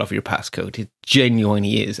careful of your passcode. It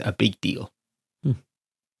genuinely is a big deal.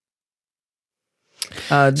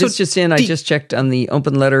 I just checked on the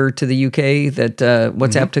open letter to the UK that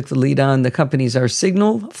WhatsApp took the lead on. The companies are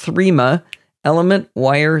Signal, Threema, Element,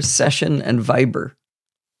 Wire, Session, and Viber.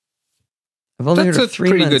 I've only heard of Threema. That's a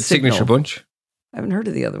pretty good signature bunch. I haven't heard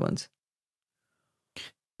of the other ones.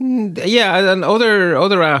 Yeah, and other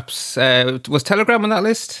apps. Was Telegram on that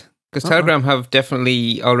list? Because Telegram have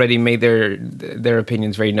definitely already made their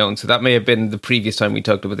opinions very known. So that may have been the previous time we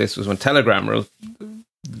talked about this, was when Telegram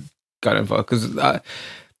got involved. Because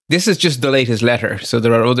this is just the latest letter. So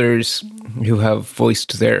there are others who have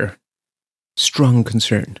voiced their strong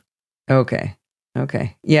concern. Okay.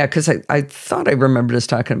 Yeah, because I thought I remembered us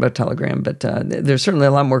talking about Telegram, but there's certainly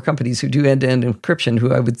a lot more companies who do end-to-end encryption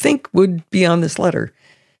who I would think would be on this letter.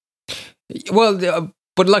 Well,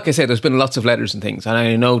 but like I said, there's been lots of letters and things, and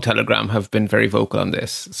I know Telegram have been very vocal on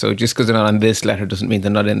this. So just because they're not on this letter doesn't mean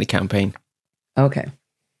they're not in the campaign. Okay.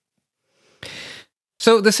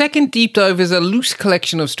 So the second deep dive is a loose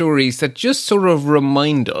collection of stories that just sort of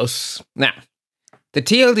remind us. Now, the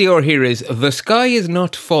TLDR here is, the sky is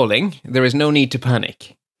not falling. There is no need to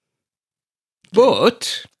panic.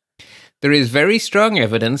 But there is very strong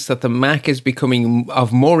evidence that the Mac is becoming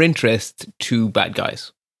of more interest to bad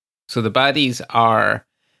guys. So the baddies are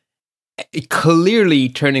clearly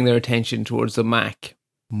turning their attention towards the Mac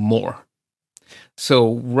more.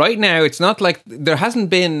 So right now, it's not like there hasn't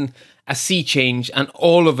been a sea change and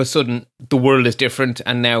all of a sudden the world is different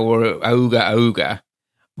and now we're auga.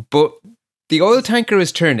 But the oil tanker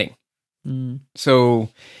is turning. So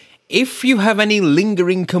if you have any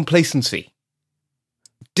lingering complacency,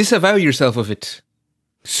 disavow yourself of it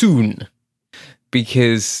soon,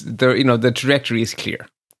 because the trajectory is clear.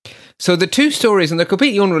 So the two stories, and they're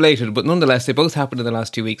completely unrelated, but nonetheless, they both happened in the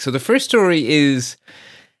last 2 weeks. So the first story is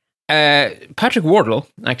Patrick Wardle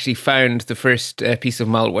actually found the first piece of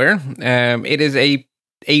malware. It is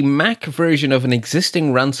a Mac version of an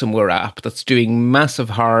existing ransomware app that's doing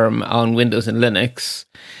massive harm on Windows and Linux.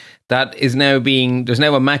 That is now there's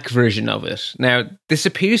now a Mac version of it. Now, this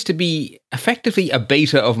appears to be effectively a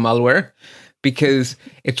beta of malware, because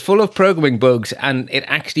it's full of programming bugs and it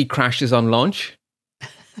actually crashes on launch.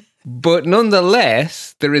 But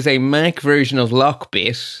nonetheless, there is a Mac version of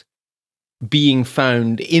Lockbit being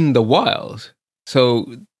found in the wild.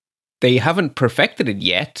 So they haven't perfected it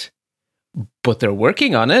yet, but they're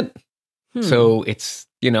working on it. So it's,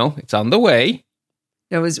 it's on the way.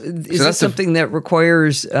 Now, is this something that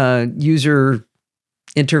requires user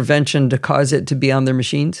intervention to cause it to be on their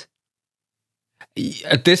machines?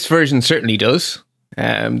 This version certainly does.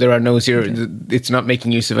 There are no zero. Okay. It's not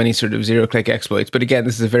making use of any sort of zero-click exploits. But again,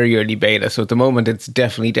 this is a very early beta, so at the moment, it's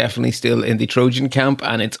definitely still in the Trojan camp,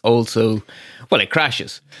 and it's also, it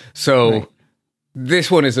crashes. So this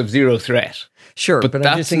one is of zero threat. Sure, but that's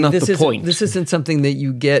I'm just saying not the point. This isn't something that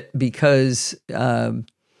you get because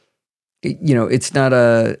it's not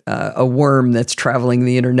a worm that's traveling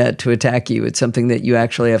the internet to attack you. It's something that you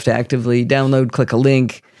actually have to actively download, click a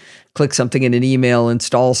link, click something in an email,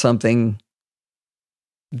 install something.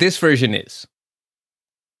 This version is.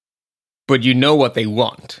 But you know what they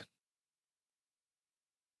want.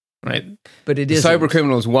 Right? But it is. Cyber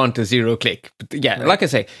criminals want a zero click. But like I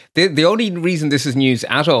say, the only reason this is news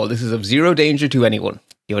at all, this is of zero danger to anyone.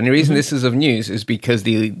 The only reason this is of news is because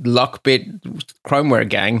the Lockbit crimeware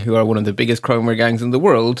gang, who are one of the biggest crimeware gangs in the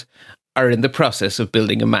world, are in the process of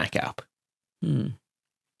building a Mac app.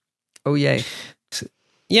 Oh, yay. So,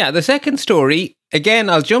 the second story, again,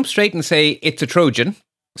 I'll jump straight and say it's a Trojan.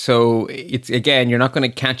 So it's, again, you're not going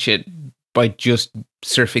to catch it by just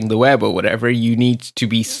surfing the web or whatever. You need to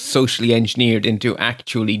be socially engineered into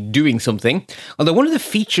actually doing something. Although one of the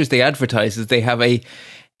features they advertise is they have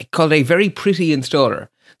called a very pretty installer.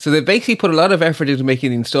 So they basically put a lot of effort into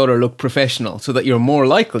making the installer look professional so that you're more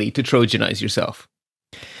likely to Trojanize yourself.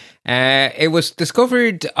 It was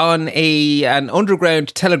discovered on an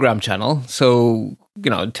underground Telegram channel. So,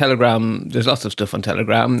 Telegram, there's lots of stuff on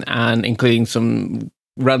Telegram, and including some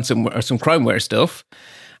ransomware or some crimeware stuff.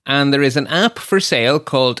 And there is an app for sale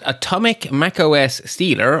called Atomic macOS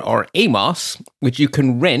Stealer, or AMOS, which you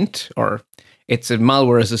can rent, or it's a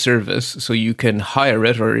malware as a service, so you can hire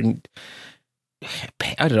it, or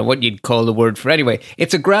I don't know what you'd call the word for it. Anyway,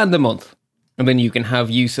 it's $1,000 a month, and then you can have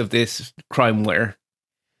use of this crimeware.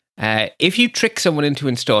 If you trick someone into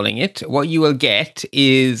installing it, what you will get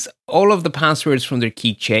is all of the passwords from their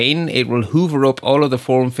keychain. It will hoover up all of the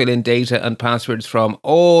form fill-in data and passwords from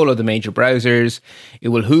all of the major browsers. It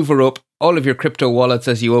will hoover up all of your crypto wallets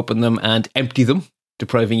as you open them and empty them,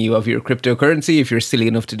 depriving you of your cryptocurrency if you're silly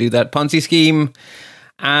enough to do that Ponzi scheme.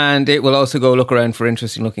 And it will also go look around for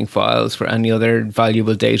interesting looking files for any other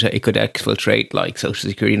valuable data it could exfiltrate, like social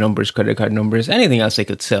security numbers, credit card numbers, anything else they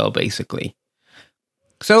could sell, basically.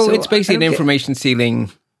 So it's basically an information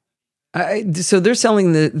stealing. So they're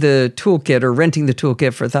selling the toolkit or renting the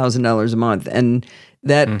toolkit for $1,000 a month, and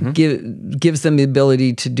that gives them the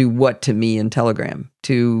ability to do what to me in Telegram?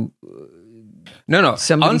 No.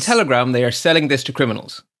 On Telegram, they are selling this to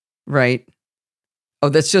criminals. Right. Oh,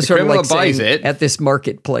 that's just the sort of like buys saying it at this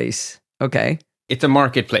marketplace. Okay. It's a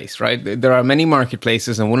marketplace, right? There are many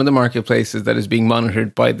marketplaces, and one of the marketplaces that is being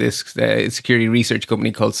monitored by this security research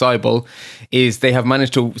company called Cybol is they have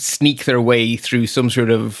managed to sneak their way through some sort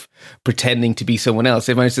of pretending to be someone else.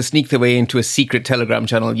 They've managed to sneak their way into a secret Telegram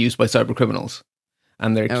channel used by cyber criminals.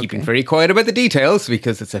 And they're keeping very quiet about the details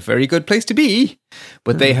because it's a very good place to be.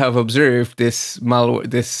 But they have observed this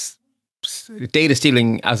malware, this data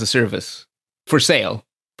stealing as a service for sale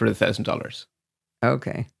for $1,000.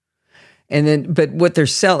 Okay. And then, but what they're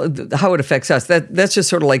selling, how it affects us, that's just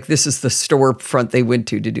sort of like this is the storefront they went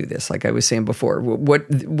to do this, like I was saying before. What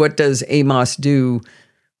does AMOS do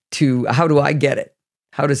to, how do I get it?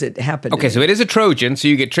 How does it happen? Okay, so it is a Trojan, so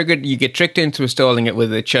you get tricked into installing it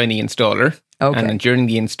with a Chinese installer. Okay. And then during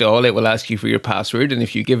the install, it will ask you for your password. And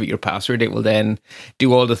if you give it your password, it will then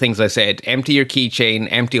do all the things I said. Empty your keychain,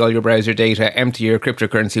 empty all your browser data, empty your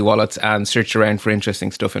cryptocurrency wallets, and search around for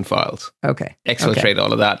interesting stuff in files. Okay. Exfiltrate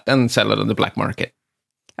all of that and sell it on the black market.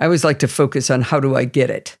 I always like to focus on how do I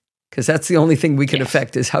get it? Because that's the only thing we can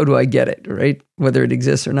affect is how do I get it, right? Whether it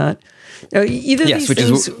exists or not. Now, either of these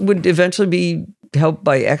things would eventually be helped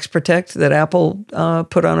by XProtect that Apple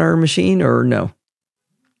put on our machine, or no?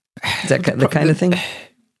 Is that the kind of thing?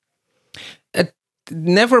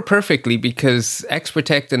 Never perfectly, because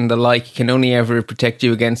XProtect and the like can only ever protect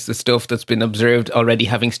you against the stuff that's been observed already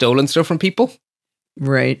having stolen stuff from people.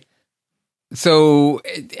 Right. So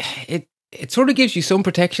it sort of gives you some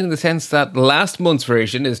protection in the sense that last month's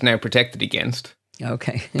version is now protected against.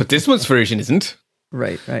 Okay. But this month's version isn't.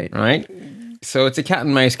 Right. So it's a cat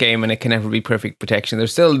and mouse game, and it can never be perfect protection.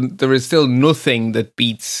 There is still nothing that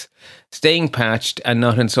beats staying patched and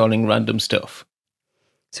not installing random stuff.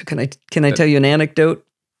 So can I tell you an anecdote?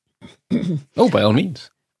 Oh, by all means.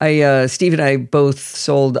 Steve and I both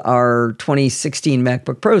sold our 2016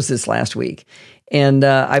 MacBook Pros this last week. And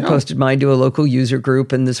I posted mine to a local user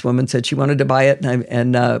group, and this woman said she wanted to buy it.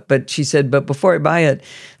 But she said, but before I buy it,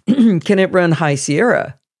 can it run High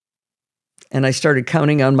Sierra? And I started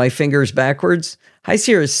counting on my fingers backwards. High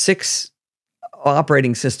Sierra is 6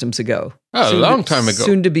 operating systems ago. Oh, a long time ago.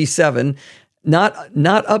 Soon to be 7. Not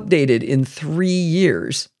updated in 3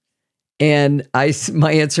 years. And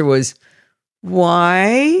my answer was,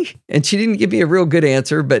 why? And she didn't give me a real good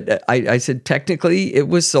answer, but I said, technically, it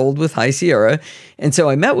was sold with High Sierra. And so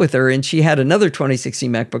I met with her, and she had another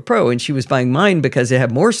 2016 MacBook Pro, and she was buying mine because it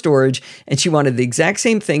had more storage, and she wanted the exact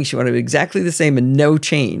same thing. She wanted exactly the same and no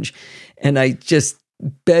change. And I just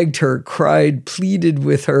begged her, cried, pleaded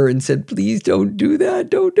with her, and said, please don't do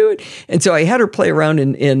that. Don't do it. And so I had her play around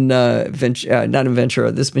in not in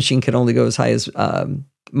Ventura. This machine can only go as high as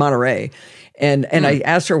Monterey. And I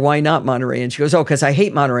asked her, why not Monterey? And she goes, because I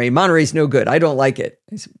hate Monterey. Monterey's no good. I don't like it.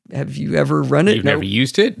 I said, have you ever run it? You've never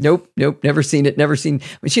used it? Nope. Never seen it.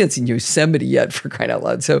 She hadn't seen Yosemite yet, for crying out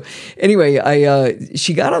loud. So anyway,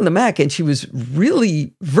 she got on the Mac, and she was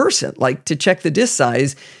really versant. Like, to check the disk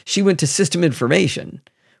size, she went to system information,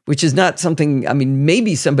 which is not something,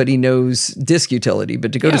 maybe somebody knows disk utility,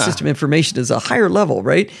 but to go to system information is a higher level,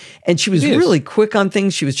 right? And she was really quick on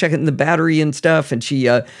things. She was checking the battery and stuff, and she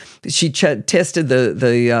tested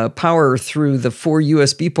the power through the 4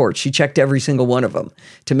 USB ports. She checked every single one of them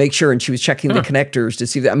to make sure, and she was checking the connectors to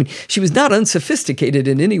see that. She was not unsophisticated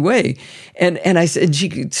in any way. And I said, and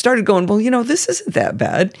she started going, well, this isn't that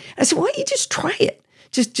bad. I said, why don't you just try it?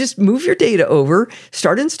 Just move your data over,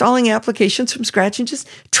 start installing applications from scratch, and just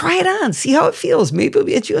try it on, see how it feels. Maybe it'll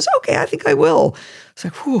be it. She goes, okay, I think I will. It's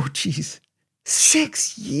like, whoa, geez,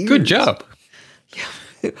 6 years. Good job.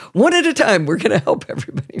 Yeah. One at a time, we're going to help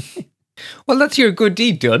everybody. Well, that's your good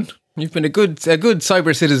deed done. You've been a good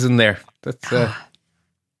cyber citizen there. That's,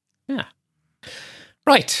 yeah.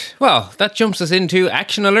 Right. Well, that jumps us into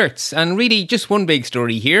action alerts. And really, just one big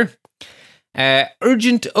story here.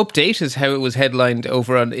 Urgent update is how it was headlined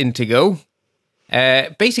over on Intego.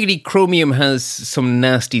 Basically, Chromium has some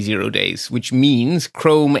nasty 0 days, which means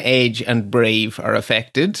Chrome, Edge, and Brave are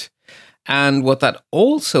affected. And what that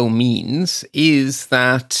also means is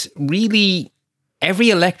that really every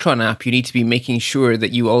Electron app, you need to be making sure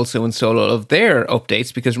that you also install all of their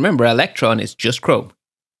updates, because remember, Electron is just Chrome.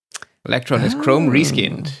 Electron is Chrome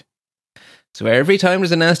reskinned. So every time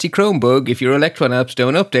there's a nasty Chrome bug, if your Electron apps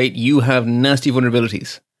don't update, you have nasty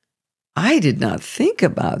vulnerabilities. I did not think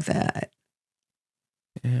about that.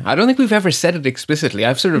 Yeah. I don't think we've ever said it explicitly.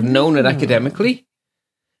 I've sort of known it academically.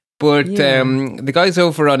 But the guys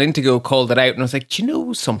over on Intego called it out, and I was like, do you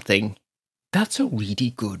know something? That's a really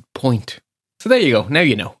good point. So there you go. Now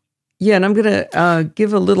you know. Yeah, and I'm going to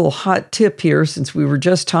give a little hot tip here, since we were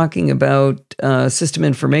just talking about system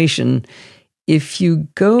information. If you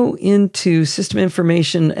go into system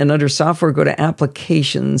information and under software, go to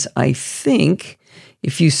applications, I think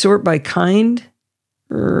if you sort by kind,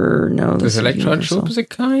 no. Does Electron show up as a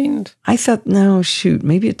kind? I thought, no, shoot,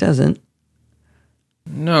 maybe it doesn't.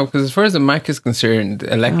 No, because as far as the Mac is concerned,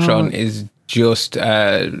 Electron is just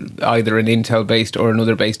either an Intel-based or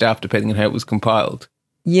another based app, depending on how it was compiled.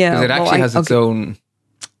 Yeah. Because it actually has its own...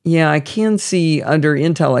 Yeah, I can see under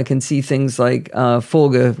Intel, I can see things like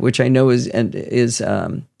Folga, which I know is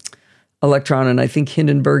Electron, and I think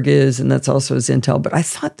Hindenburg is, and that's also as Intel. But I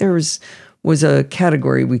thought there was a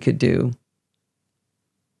category we could do.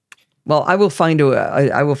 Well, I will find a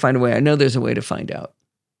way. I know there's a way to find out.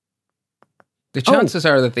 The chances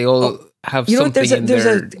are that they all have something in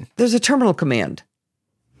there. There's a terminal command.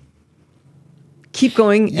 Keep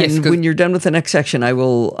going, and when you're done with the next section, I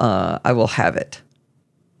will have it.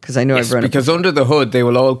 Because I know I've run it. Because under the hood, they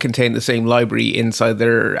will all contain the same library inside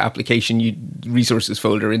their application resources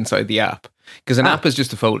folder inside the app. Because an app is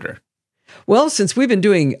just a folder. Well, since we've been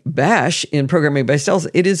doing Bash in Programming by Stealth,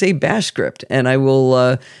 it is a Bash script, and I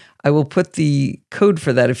will put the code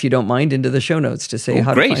for that, if you don't mind, into the show notes to say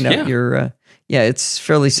how to find out your. It's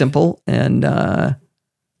fairly simple, and I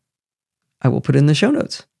will put in the show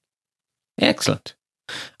notes. Excellent.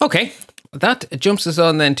 Okay. That jumps us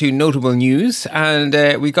on then to notable news,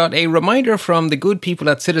 and we got a reminder from the good people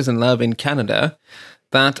at Citizen Lab in Canada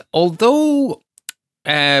that although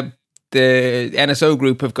the NSO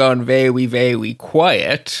group have gone very, very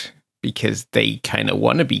quiet, because they kind of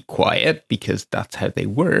want to be quiet because that's how they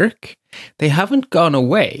work, they haven't gone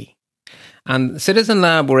away. And Citizen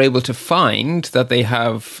Lab were able to find that they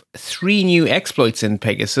have 3 new exploits in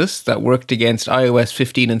Pegasus that worked against iOS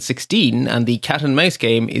 15 and 16, and the cat and mouse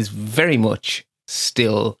game is very much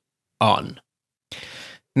still on.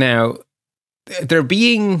 Now,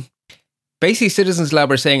 basically Citizens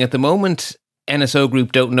Lab are saying at the moment, NSO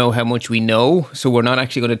Group don't know how much we know, so we're not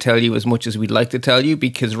actually going to tell you as much as we'd like to tell you,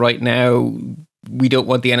 because right now we don't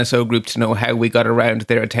want the NSO Group to know how we got around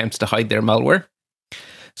their attempts to hide their malware.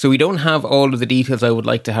 So we don't have all of the details I would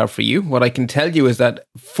like to have for you. What I can tell you is that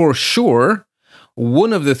for sure,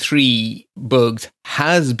 one of the 3 bugs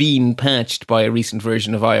has been patched by a recent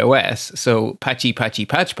version of iOS. So patchy,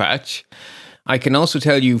 patch. I can also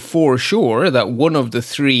tell you for sure that one of the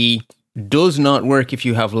 3 does not work if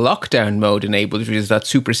you have lockdown mode enabled, which is that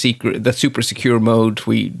super secure mode.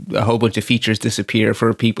 A whole bunch of features disappear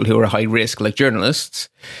for people who are high risk, like journalists.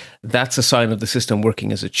 That's a sign of the system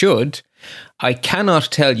working as it should. I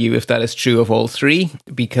cannot tell you if that is true of all 3,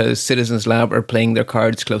 because Citizens Lab are playing their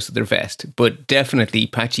cards close to their vest. But definitely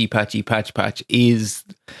patch is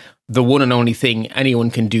the one and only thing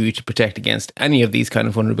anyone can do to protect against any of these kind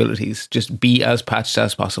of vulnerabilities. Just be as patched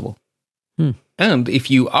as possible. And if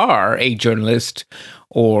you are a journalist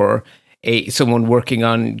or someone working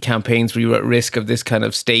on campaigns where you're at risk of this kind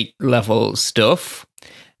of state level stuff,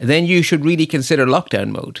 then you should really consider lockdown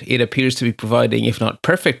mode. It appears to be providing, if not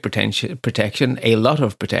perfect protection, a lot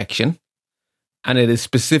of protection. And it is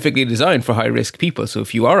specifically designed for high risk people. So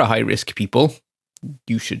if you are a high risk people,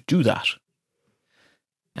 you should do that.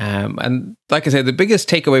 And like I said, the biggest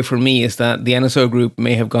takeaway for me is that the NSO Group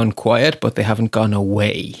may have gone quiet, but they haven't gone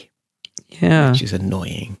away. Yeah. Which is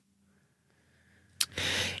annoying.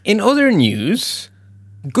 In other news,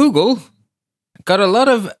 Google got a lot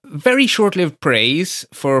of very short-lived praise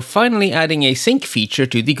for finally adding a sync feature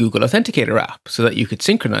to the Google Authenticator app so that you could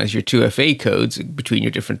synchronize your 2FA codes between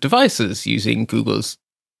your different devices using Google's,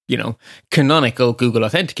 canonical Google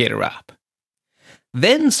Authenticator app.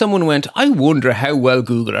 Then someone went, I wonder how well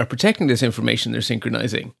Google are protecting this information they're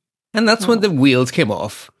synchronizing. And that's when the wheels came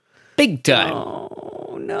off. Big time.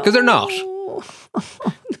 Oh, no. Because they're not.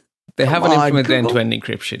 They haven't implemented Google. end-to-end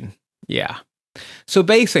encryption. Yeah. So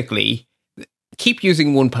basically, keep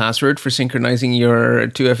using 1Password for synchronizing your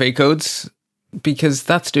 2FA codes, because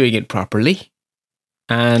that's doing it properly.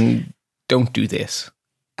 And don't do this.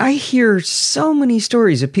 I hear so many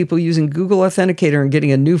stories of people using Google Authenticator and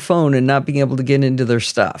getting a new phone and not being able to get into their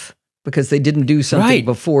stuff because they didn't do something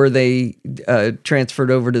before they transferred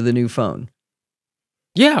over to the new phone.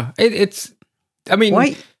 Yeah,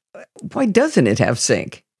 Why doesn't it have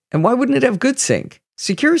sync? And why wouldn't it have good sync?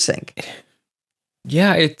 Secure sync?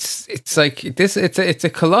 Yeah, it's like this. It's a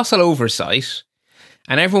colossal oversight,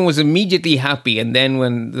 and everyone was immediately happy. And then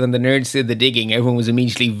when the nerds did the digging, everyone was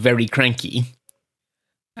immediately very cranky.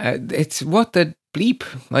 It's what the bleep?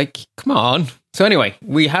 Like, come on. So anyway,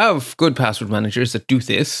 we have good password managers that do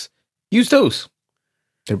this. Use those.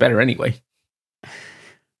 They're better anyway.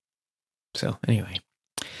 So anyway,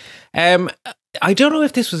 I don't know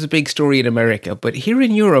if this was a big story in America, but here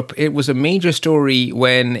in Europe, it was a major story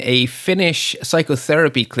when a Finnish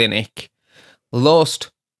psychotherapy clinic lost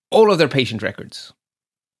all of their patient records.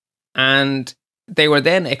 And they were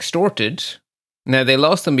then extorted. Now, they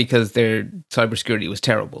lost them because their cybersecurity was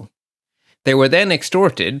terrible. They were then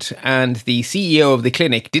extorted, and the CEO of the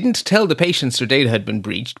clinic didn't tell the patients their data had been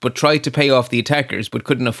breached, but tried to pay off the attackers, but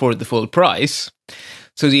couldn't afford the full price.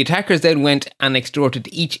 So the attackers then went and extorted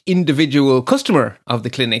each individual customer of the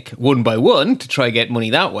clinic one by one to try get money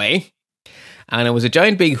that way. And it was a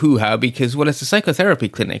giant big hoo-ha because, well, it's a psychotherapy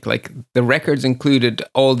clinic. Like, the records included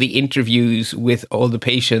all the interviews with all the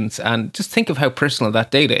patients, and just think of how personal that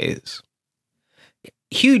data is.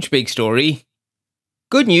 Huge big story.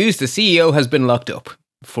 Good news, the CEO has been locked up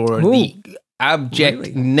for the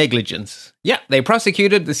abject negligence. Yeah, they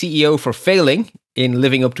prosecuted the CEO for failing in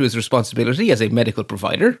living up to his responsibility as a medical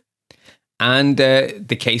provider. And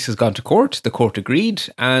the case has gone to court. The court agreed,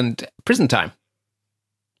 and prison time.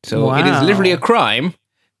 So it is literally a crime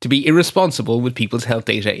to be irresponsible with people's health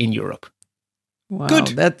data in Europe. Wow,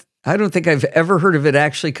 good. I don't think I've ever heard of it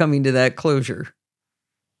actually coming to that closure.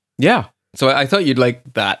 Yeah. So I thought you'd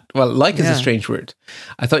like that. Well, like is a strange word.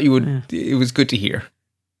 I thought you would. Yeah. It was good to hear.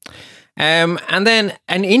 And then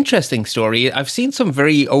an interesting story. I've seen some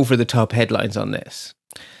very over-the-top headlines on this.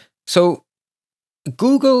 So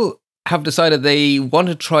Google have decided they want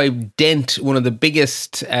to try dent one of the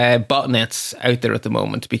biggest botnets out there at the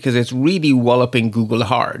moment, because it's really walloping Google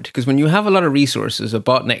hard. Because when you have a lot of resources, a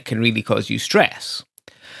botnet can really cause you stress.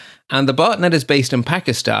 And the botnet is based in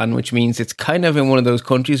Pakistan, which means it's kind of in one of those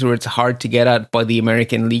countries where it's hard to get at by the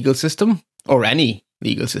American legal system, or any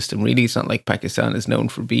legal system, really. It's not like Pakistan is known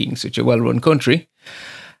for being such a well-run country,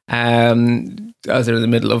 as they're in the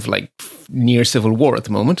middle of like near civil war at the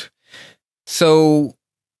moment. So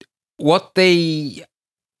what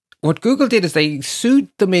Google did is they sued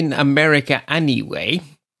them in America anyway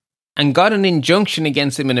and got an injunction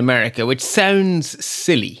against them in America, which sounds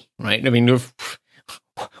silly, right? I mean,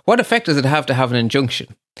 what effect does it have to have an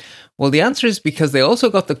injunction? Well, the answer is because they also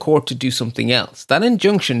got the court to do something else. That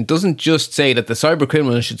injunction doesn't just say that the cyber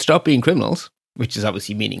criminals should stop being criminals, which is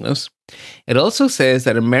obviously meaningless. It also says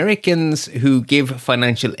that Americans who give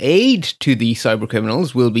financial aid to the cyber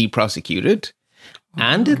criminals will be prosecuted.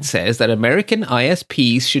 Wow. And it says that American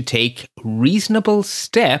ISPs should take reasonable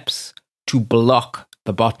steps to block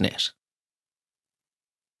the botnet.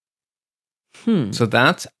 So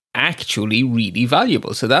that's actually really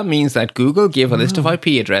valuable. So that means that Google give a list of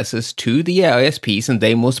IP addresses to the ISPs and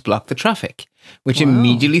they must block the traffic, which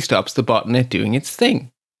immediately stops the botnet doing its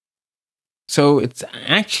thing. So it's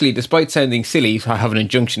actually, despite sounding silly to have an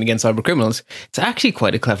injunction against cyber criminals, it's actually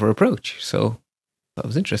quite a clever approach. So that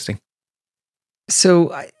was interesting. So,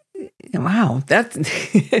 wow,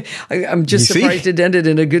 I'm just surprised it ended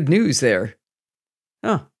in a good news there.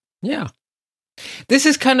 Oh, yeah. This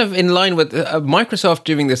is kind of in line with Microsoft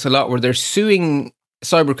doing this a lot, where they're suing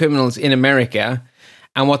cyber criminals in America,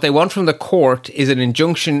 and what they want from the court is an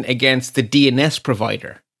injunction against the DNS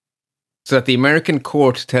provider, so that the American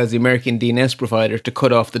court tells the American DNS provider to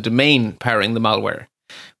cut off the domain powering the malware.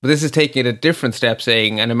 But this is taking it a different step,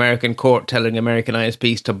 saying an American court telling American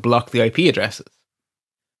ISPs to block the IP addresses.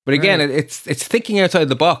 But again, it's thinking outside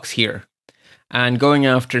the box here. And going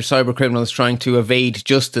after cyber criminals trying to evade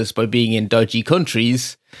justice by being in dodgy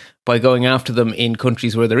countries, by going after them in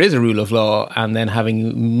countries where there is a rule of law, and then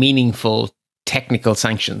having meaningful technical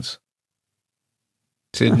sanctions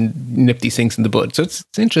to nip these things in the bud. So it's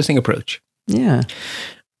an interesting approach. Yeah.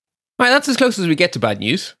 All right, that's as close as we get to bad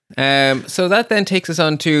news. So that then takes us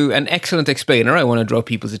on to an excellent explainer I want to draw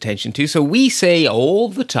people's attention to. So we say all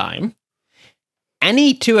the time,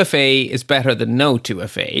 any 2FA is better than no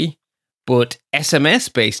 2FA. But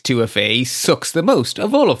SMS-based 2FA sucks the most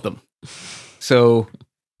of all of them. So,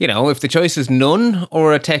 if the choice is none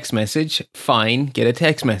or a text message, fine, get a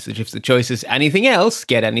text message. If the choice is anything else,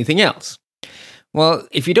 get anything else. Well,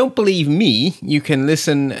 if you don't believe me, you can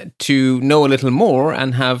listen to Know a Little More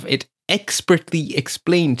and have it expertly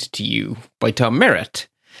explained to you by Tom Merritt.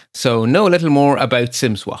 So, know a little more about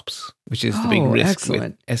SIM swaps, which is the big risk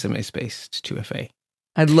with SMS-based 2FA.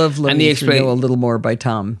 I'd love learning to know a little more by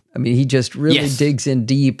Tom. I mean, he just really digs in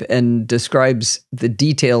deep and describes the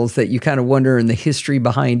details that you kind of wonder and the history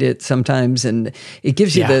behind it sometimes. And it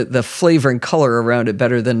gives you the flavor and color around it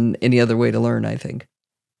better than any other way to learn, I think.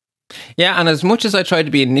 Yeah, and as much as I try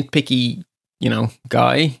to be a nitpicky,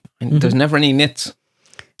 guy, there's never any nits.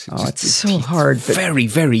 It's so hard. But very,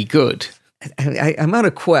 very good. I'm on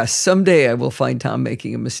a quest. Someday I will find Tom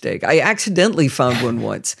making a mistake. I accidentally found one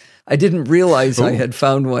once. I didn't realize I had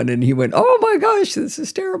found one, and he went, "Oh my gosh, this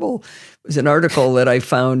is terrible." It was an article that I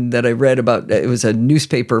found that I read about. It was a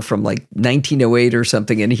newspaper from like 1908 or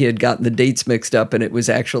something, and he had gotten the dates mixed up, and it was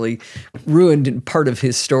actually ruined part of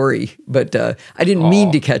his story. But I didn't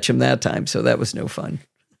mean to catch him that time, so that was no fun.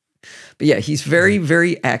 But yeah, he's very,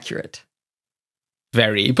 very accurate.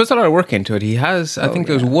 Very. He puts a lot of work into it. He has, I think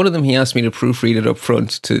there was one of them he asked me to proofread it up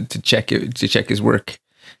front to check it, to check his work.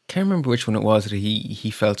 Can't remember which one it was that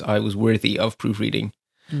he felt I was worthy of proofreading.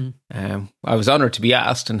 I was honored to be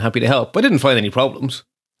asked and happy to help, but I didn't find any problems.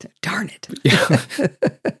 Darn it.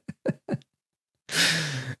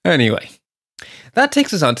 Anyway, that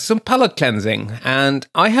takes us on to some palate cleansing, and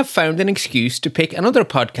I have found an excuse to pick another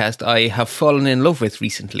podcast I have fallen in love with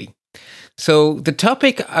recently. So the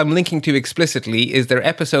topic I'm linking to explicitly is their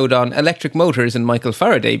episode on electric motors and Michael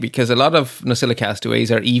Faraday, because a lot of Nosilla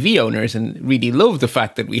castaways are EV owners and really love the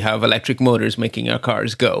fact that we have electric motors making our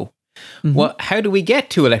cars go. Well, how do we get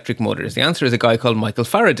to electric motors? The answer is a guy called Michael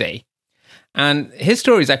Faraday. And his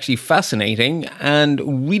story is actually fascinating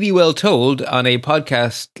and really well told on a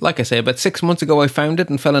podcast. Like I say, about 6 months ago, I found it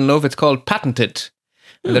and fell in love. It's called Patented.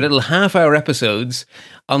 And they're little half-hour episodes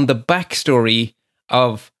on the backstory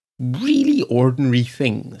of really ordinary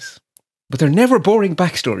things. But they're never boring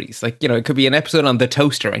backstories. Like, it could be an episode on the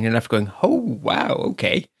toaster and you're left going, oh, wow,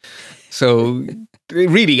 okay. So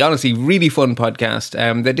really, honestly, really fun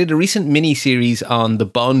podcast. They did a recent mini-series on the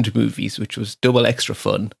Bond movies, which was double extra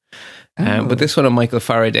fun. But this one on Michael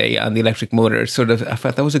Faraday and the electric motor, I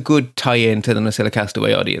felt that was a good tie-in to the Nosilla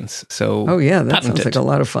Castaway audience. So, that sounds like a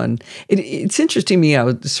lot of fun. It's interesting to me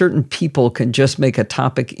how certain people can just make a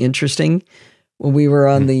topic interesting. When we were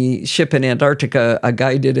on the ship in Antarctica, a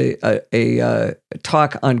guy did a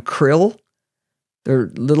talk on krill. They're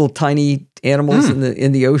little tiny animals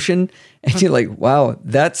in the ocean, and you're like, "Wow,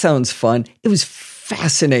 that sounds fun." It was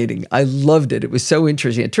fascinating. I loved it. It was so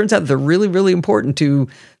interesting. It turns out they're really, really important to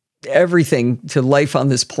everything, to life on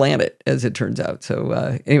this planet, as it turns out.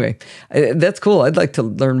 So anyway, that's cool. I'd like to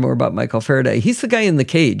learn more about Michael Faraday. He's the guy in the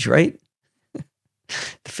cage, right?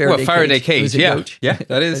 The Faraday cage. Yeah, goat? Yeah,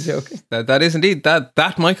 that is that is indeed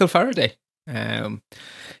that Michael Faraday.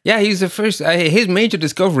 He's the first. His major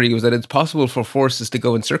discovery was that it's possible for forces to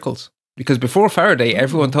go in circles. Because before Faraday,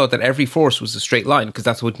 everyone thought that every force was a straight line, because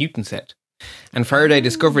that's what Newton said. And Faraday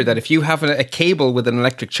discovered that if you have a cable with an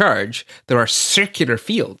electric charge, there are circular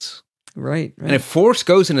fields. Right. And if force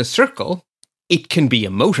goes in a circle, it can be a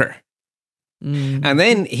motor. Mm-hmm. And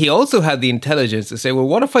then he also had the intelligence to say, well,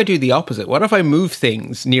 what if I do the opposite? What if I move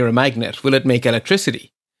things near a magnet? Will it make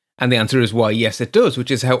electricity? And the answer is why, yes, it does,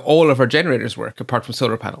 which is how all of our generators work, apart from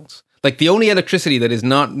solar panels. Like, the only electricity that is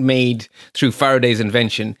not made through Faraday's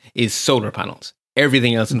invention is solar panels.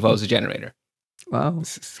 Everything else involves a generator. Wow.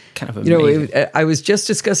 This is kind of amazing. I was just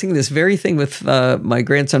discussing this very thing with my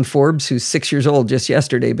grandson Forbes, who's 6 years old, just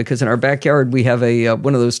yesterday, because in our backyard we have a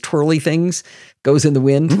one of those twirly things, goes in the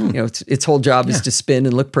wind. Its whole job is to spin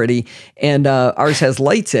and look pretty. And ours has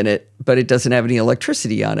lights in it, but it doesn't have any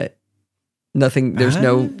electricity on it. Nothing. There's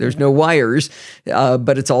no wires,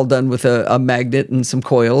 but it's all done with a magnet and some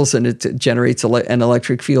coils, and it generates an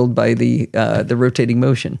electric field by the rotating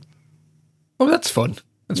motion. Oh, that's fun.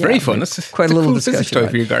 That's very fun. That's quite a little cool discussion toy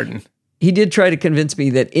for your garden. He did try to convince me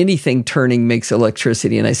that anything turning makes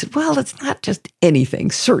electricity, and I said, "Well, it's not just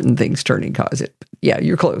anything. Certain things turning cause it." But yeah,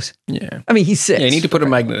 you're close. Yeah. I mean, he's 6. Yeah, you need to put a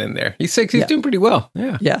magnet in there. He's 6. He's doing pretty well.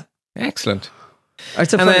 Yeah. Yeah. Excellent.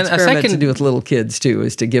 It's a fun experiment to do with little kids, too,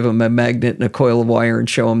 is to give them a magnet and a coil of wire and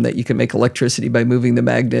show them that you can make electricity by moving the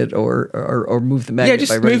magnet or move the magnet. Yeah,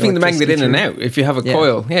 just moving the magnet in and out. If you have a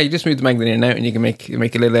coil, you just move the magnet in and out, and you can make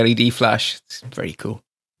a little LED flash. It's very cool.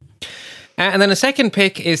 And then a second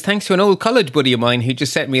pick is thanks to an old college buddy of mine who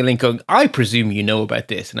just sent me a link going, I presume you know about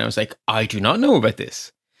this. And I was like, I do not know about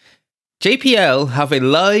this. JPL have a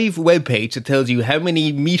live webpage that tells you how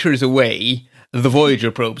many meters away the Voyager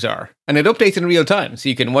probes are. And it updates in real time, so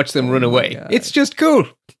you can watch them run away. God. It's just cool.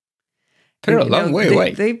 They're a long way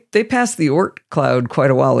away. They passed the Oort cloud quite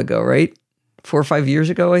a while ago, right? 4 or 5 years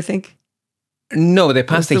ago, I think. No, they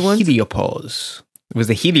passed the heliopause. It was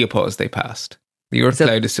the heliopause they passed. The Oort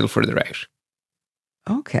cloud is still further out.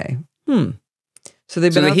 Okay. So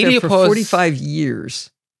they've been out there for 45 years.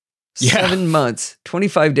 7 months,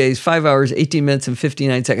 25 days, 5 hours, 18 minutes, and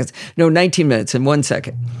 59 seconds. No, 19 minutes and 1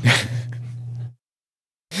 second.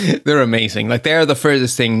 They're amazing. Like, they are the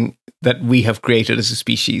furthest thing that we have created as a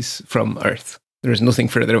species from Earth. There is nothing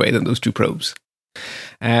further away than those 2 probes.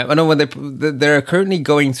 I know when they're currently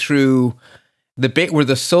going through the bit where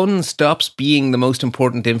the sun stops being the most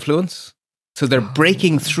important influence. So they're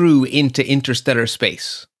breaking through into interstellar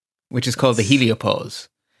space, which is called the heliopause.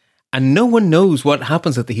 And no one knows what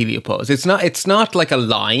happens at the heliopause. It's not like a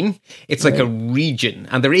line. It's like a region.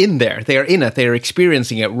 And they're in there. They are in it. They are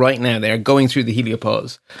experiencing it right now. They are going through the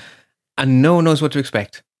heliopause. And no one knows what to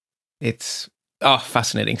expect. It's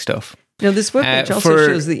fascinating stuff. Now, this webpage also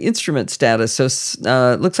shows the instrument status. So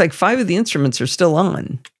it looks like 5 of the instruments are still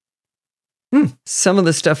on. Some of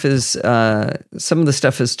the stuff is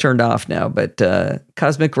turned off now, but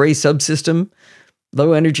cosmic ray subsystem,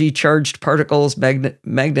 low energy charged particles,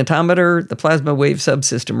 magnetometer, the plasma wave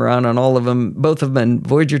subsystem are on all of them, both of them, and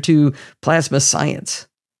Voyager 2 plasma science.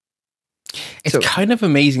 It's kind of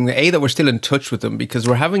amazing that we're still in touch with them, because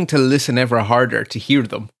we're having to listen ever harder to hear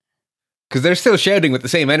them. Because they're still shouting with the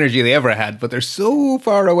same energy they ever had, but they're so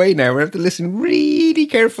far away now. We have to listen really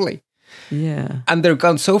carefully. Yeah. And they've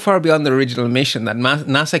gone so far beyond their original mission that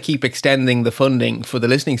NASA keep extending the funding for the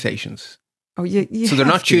listening stations. Oh, yeah. So they're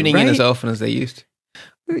not tuning in as often as they used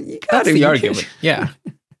to. That's the argument. Yeah,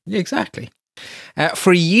 exactly.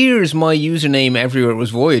 For years, my username everywhere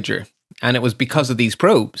was Voyager, and it was because of these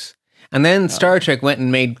probes. And then Star Trek went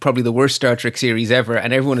and made probably the worst Star Trek series ever,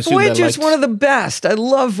 and everyone assumed Voyager's one of the best. I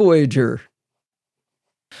love Voyager.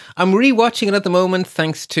 I'm rewatching it at the moment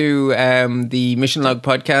thanks to the Mission Log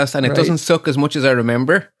podcast, and it doesn't suck as much as I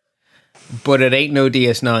remember, but it ain't no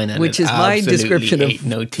DS9, and which is my description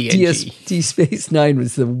of Deep Space Nine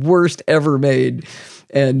was the worst ever made,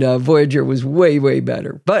 and Voyager was way, way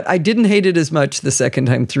better. But I didn't hate it as much the second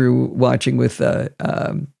time through watching with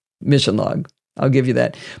Mission Log. I'll give you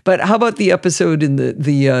that. But how about the episode in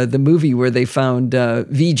the movie where they found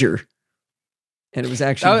V'ger, and it was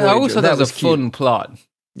actually Voyager. I always thought that was a fun plot.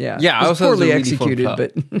 Yeah, I was poorly executed,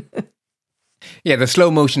 but yeah, the slow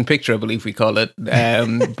motion picture, I believe we call it.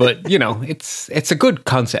 But it's a good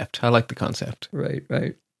concept. I like the concept. Right.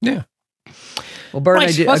 Yeah. Well, Bart and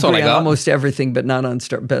I did agree on almost everything, but not on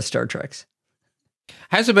best Star Treks.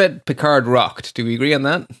 How's about Picard rocked? Do we agree on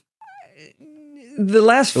that? The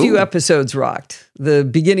last few episodes rocked. The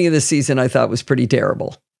beginning of the season I thought was pretty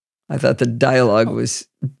terrible. I thought the dialogue was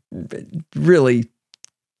really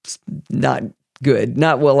not good,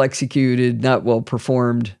 not well executed, not well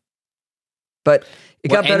performed. But it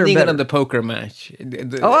got better and better. On the poker match.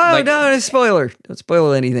 No, spoiler. Don't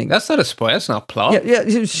spoil anything. That's not a spoiler. That's not plot.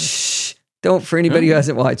 Yeah. Shh. Don't, for anybody who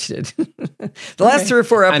hasn't watched it. The last 3 or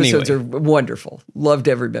 4 episodes are wonderful. Loved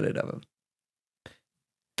every minute of them.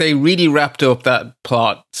 They really wrapped up that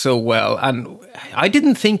plot so well. And I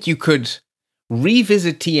didn't think you could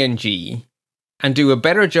revisit TNG and do a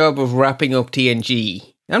better job of wrapping up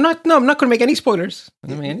TNG. I'm not going to make any spoilers. I'm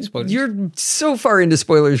not going to make any spoilers. You're so far into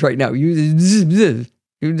spoilers right now. You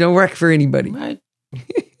don't wreck for anybody.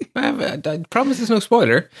 I promise there's no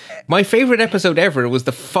spoiler. My favorite episode ever was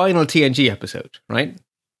the final TNG episode, right?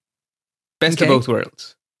 Best of both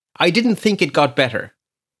worlds. I didn't think it got better.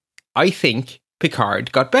 I think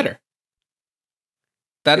Picard got better.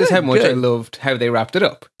 That is how much I loved how they wrapped it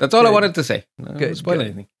up. That's all I wanted to say. I don't spoil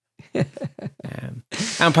anything.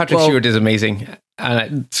 And Patrick Stewart is amazing.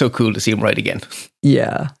 And it's so cool to see him write again.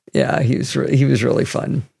 Yeah, he was really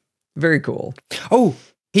fun. Very cool. Oh,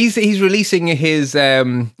 he's releasing his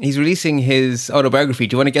autobiography.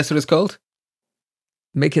 Do you want to guess what it's called?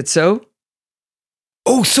 Make It So?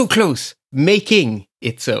 Oh, so close. Making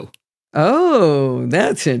It So. Oh,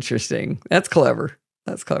 that's interesting. That's clever.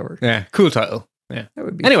 Yeah, cool title. Yeah. That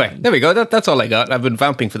would be anyway, fun. There we go. That's all I got. I've been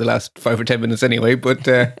vamping for the last 5 or 10 minutes anyway, but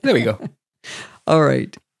there we go. All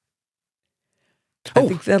right. I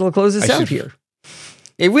think that'll close us out here.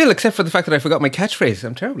 It will, except for the fact that I forgot my catchphrase.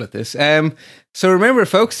 I'm terrible at this. So remember,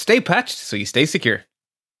 folks, stay patched so you stay secure.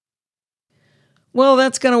 Well,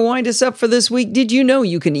 that's going to wind us up for this week. Did you know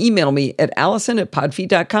you can email me at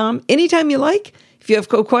allison@podfeet.com anytime you like? If you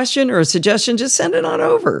have a question or a suggestion, just send it on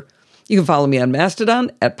over. You can follow me on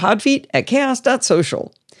Mastodon at podfeet at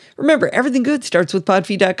chaos.social. Remember, everything good starts with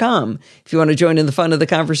podfeet.com. If you want to join in the fun of the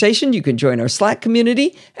conversation, you can join our Slack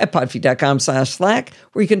community at podfeet.com/Slack,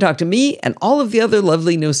 where you can talk to me and all of the other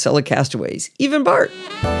lovely Nocella castaways, even Bart.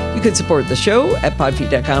 You can support the show at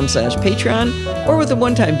podfeet.com/Patreon or with a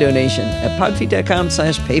one-time donation at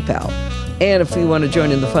podfeet.com/PayPal. And if you want to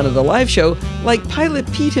join in the fun of the live show, like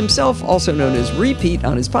Pilot Pete himself, also known as Repeat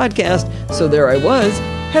on his podcast, So There I Was,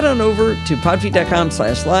 head on over to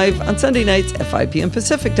podfeet.com/live on Sunday nights at 5 p.m.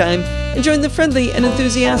 Pacific time and join the friendly and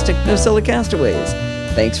enthusiastic Nocella castaways.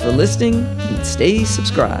 Thanks for listening and stay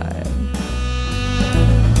subscribed.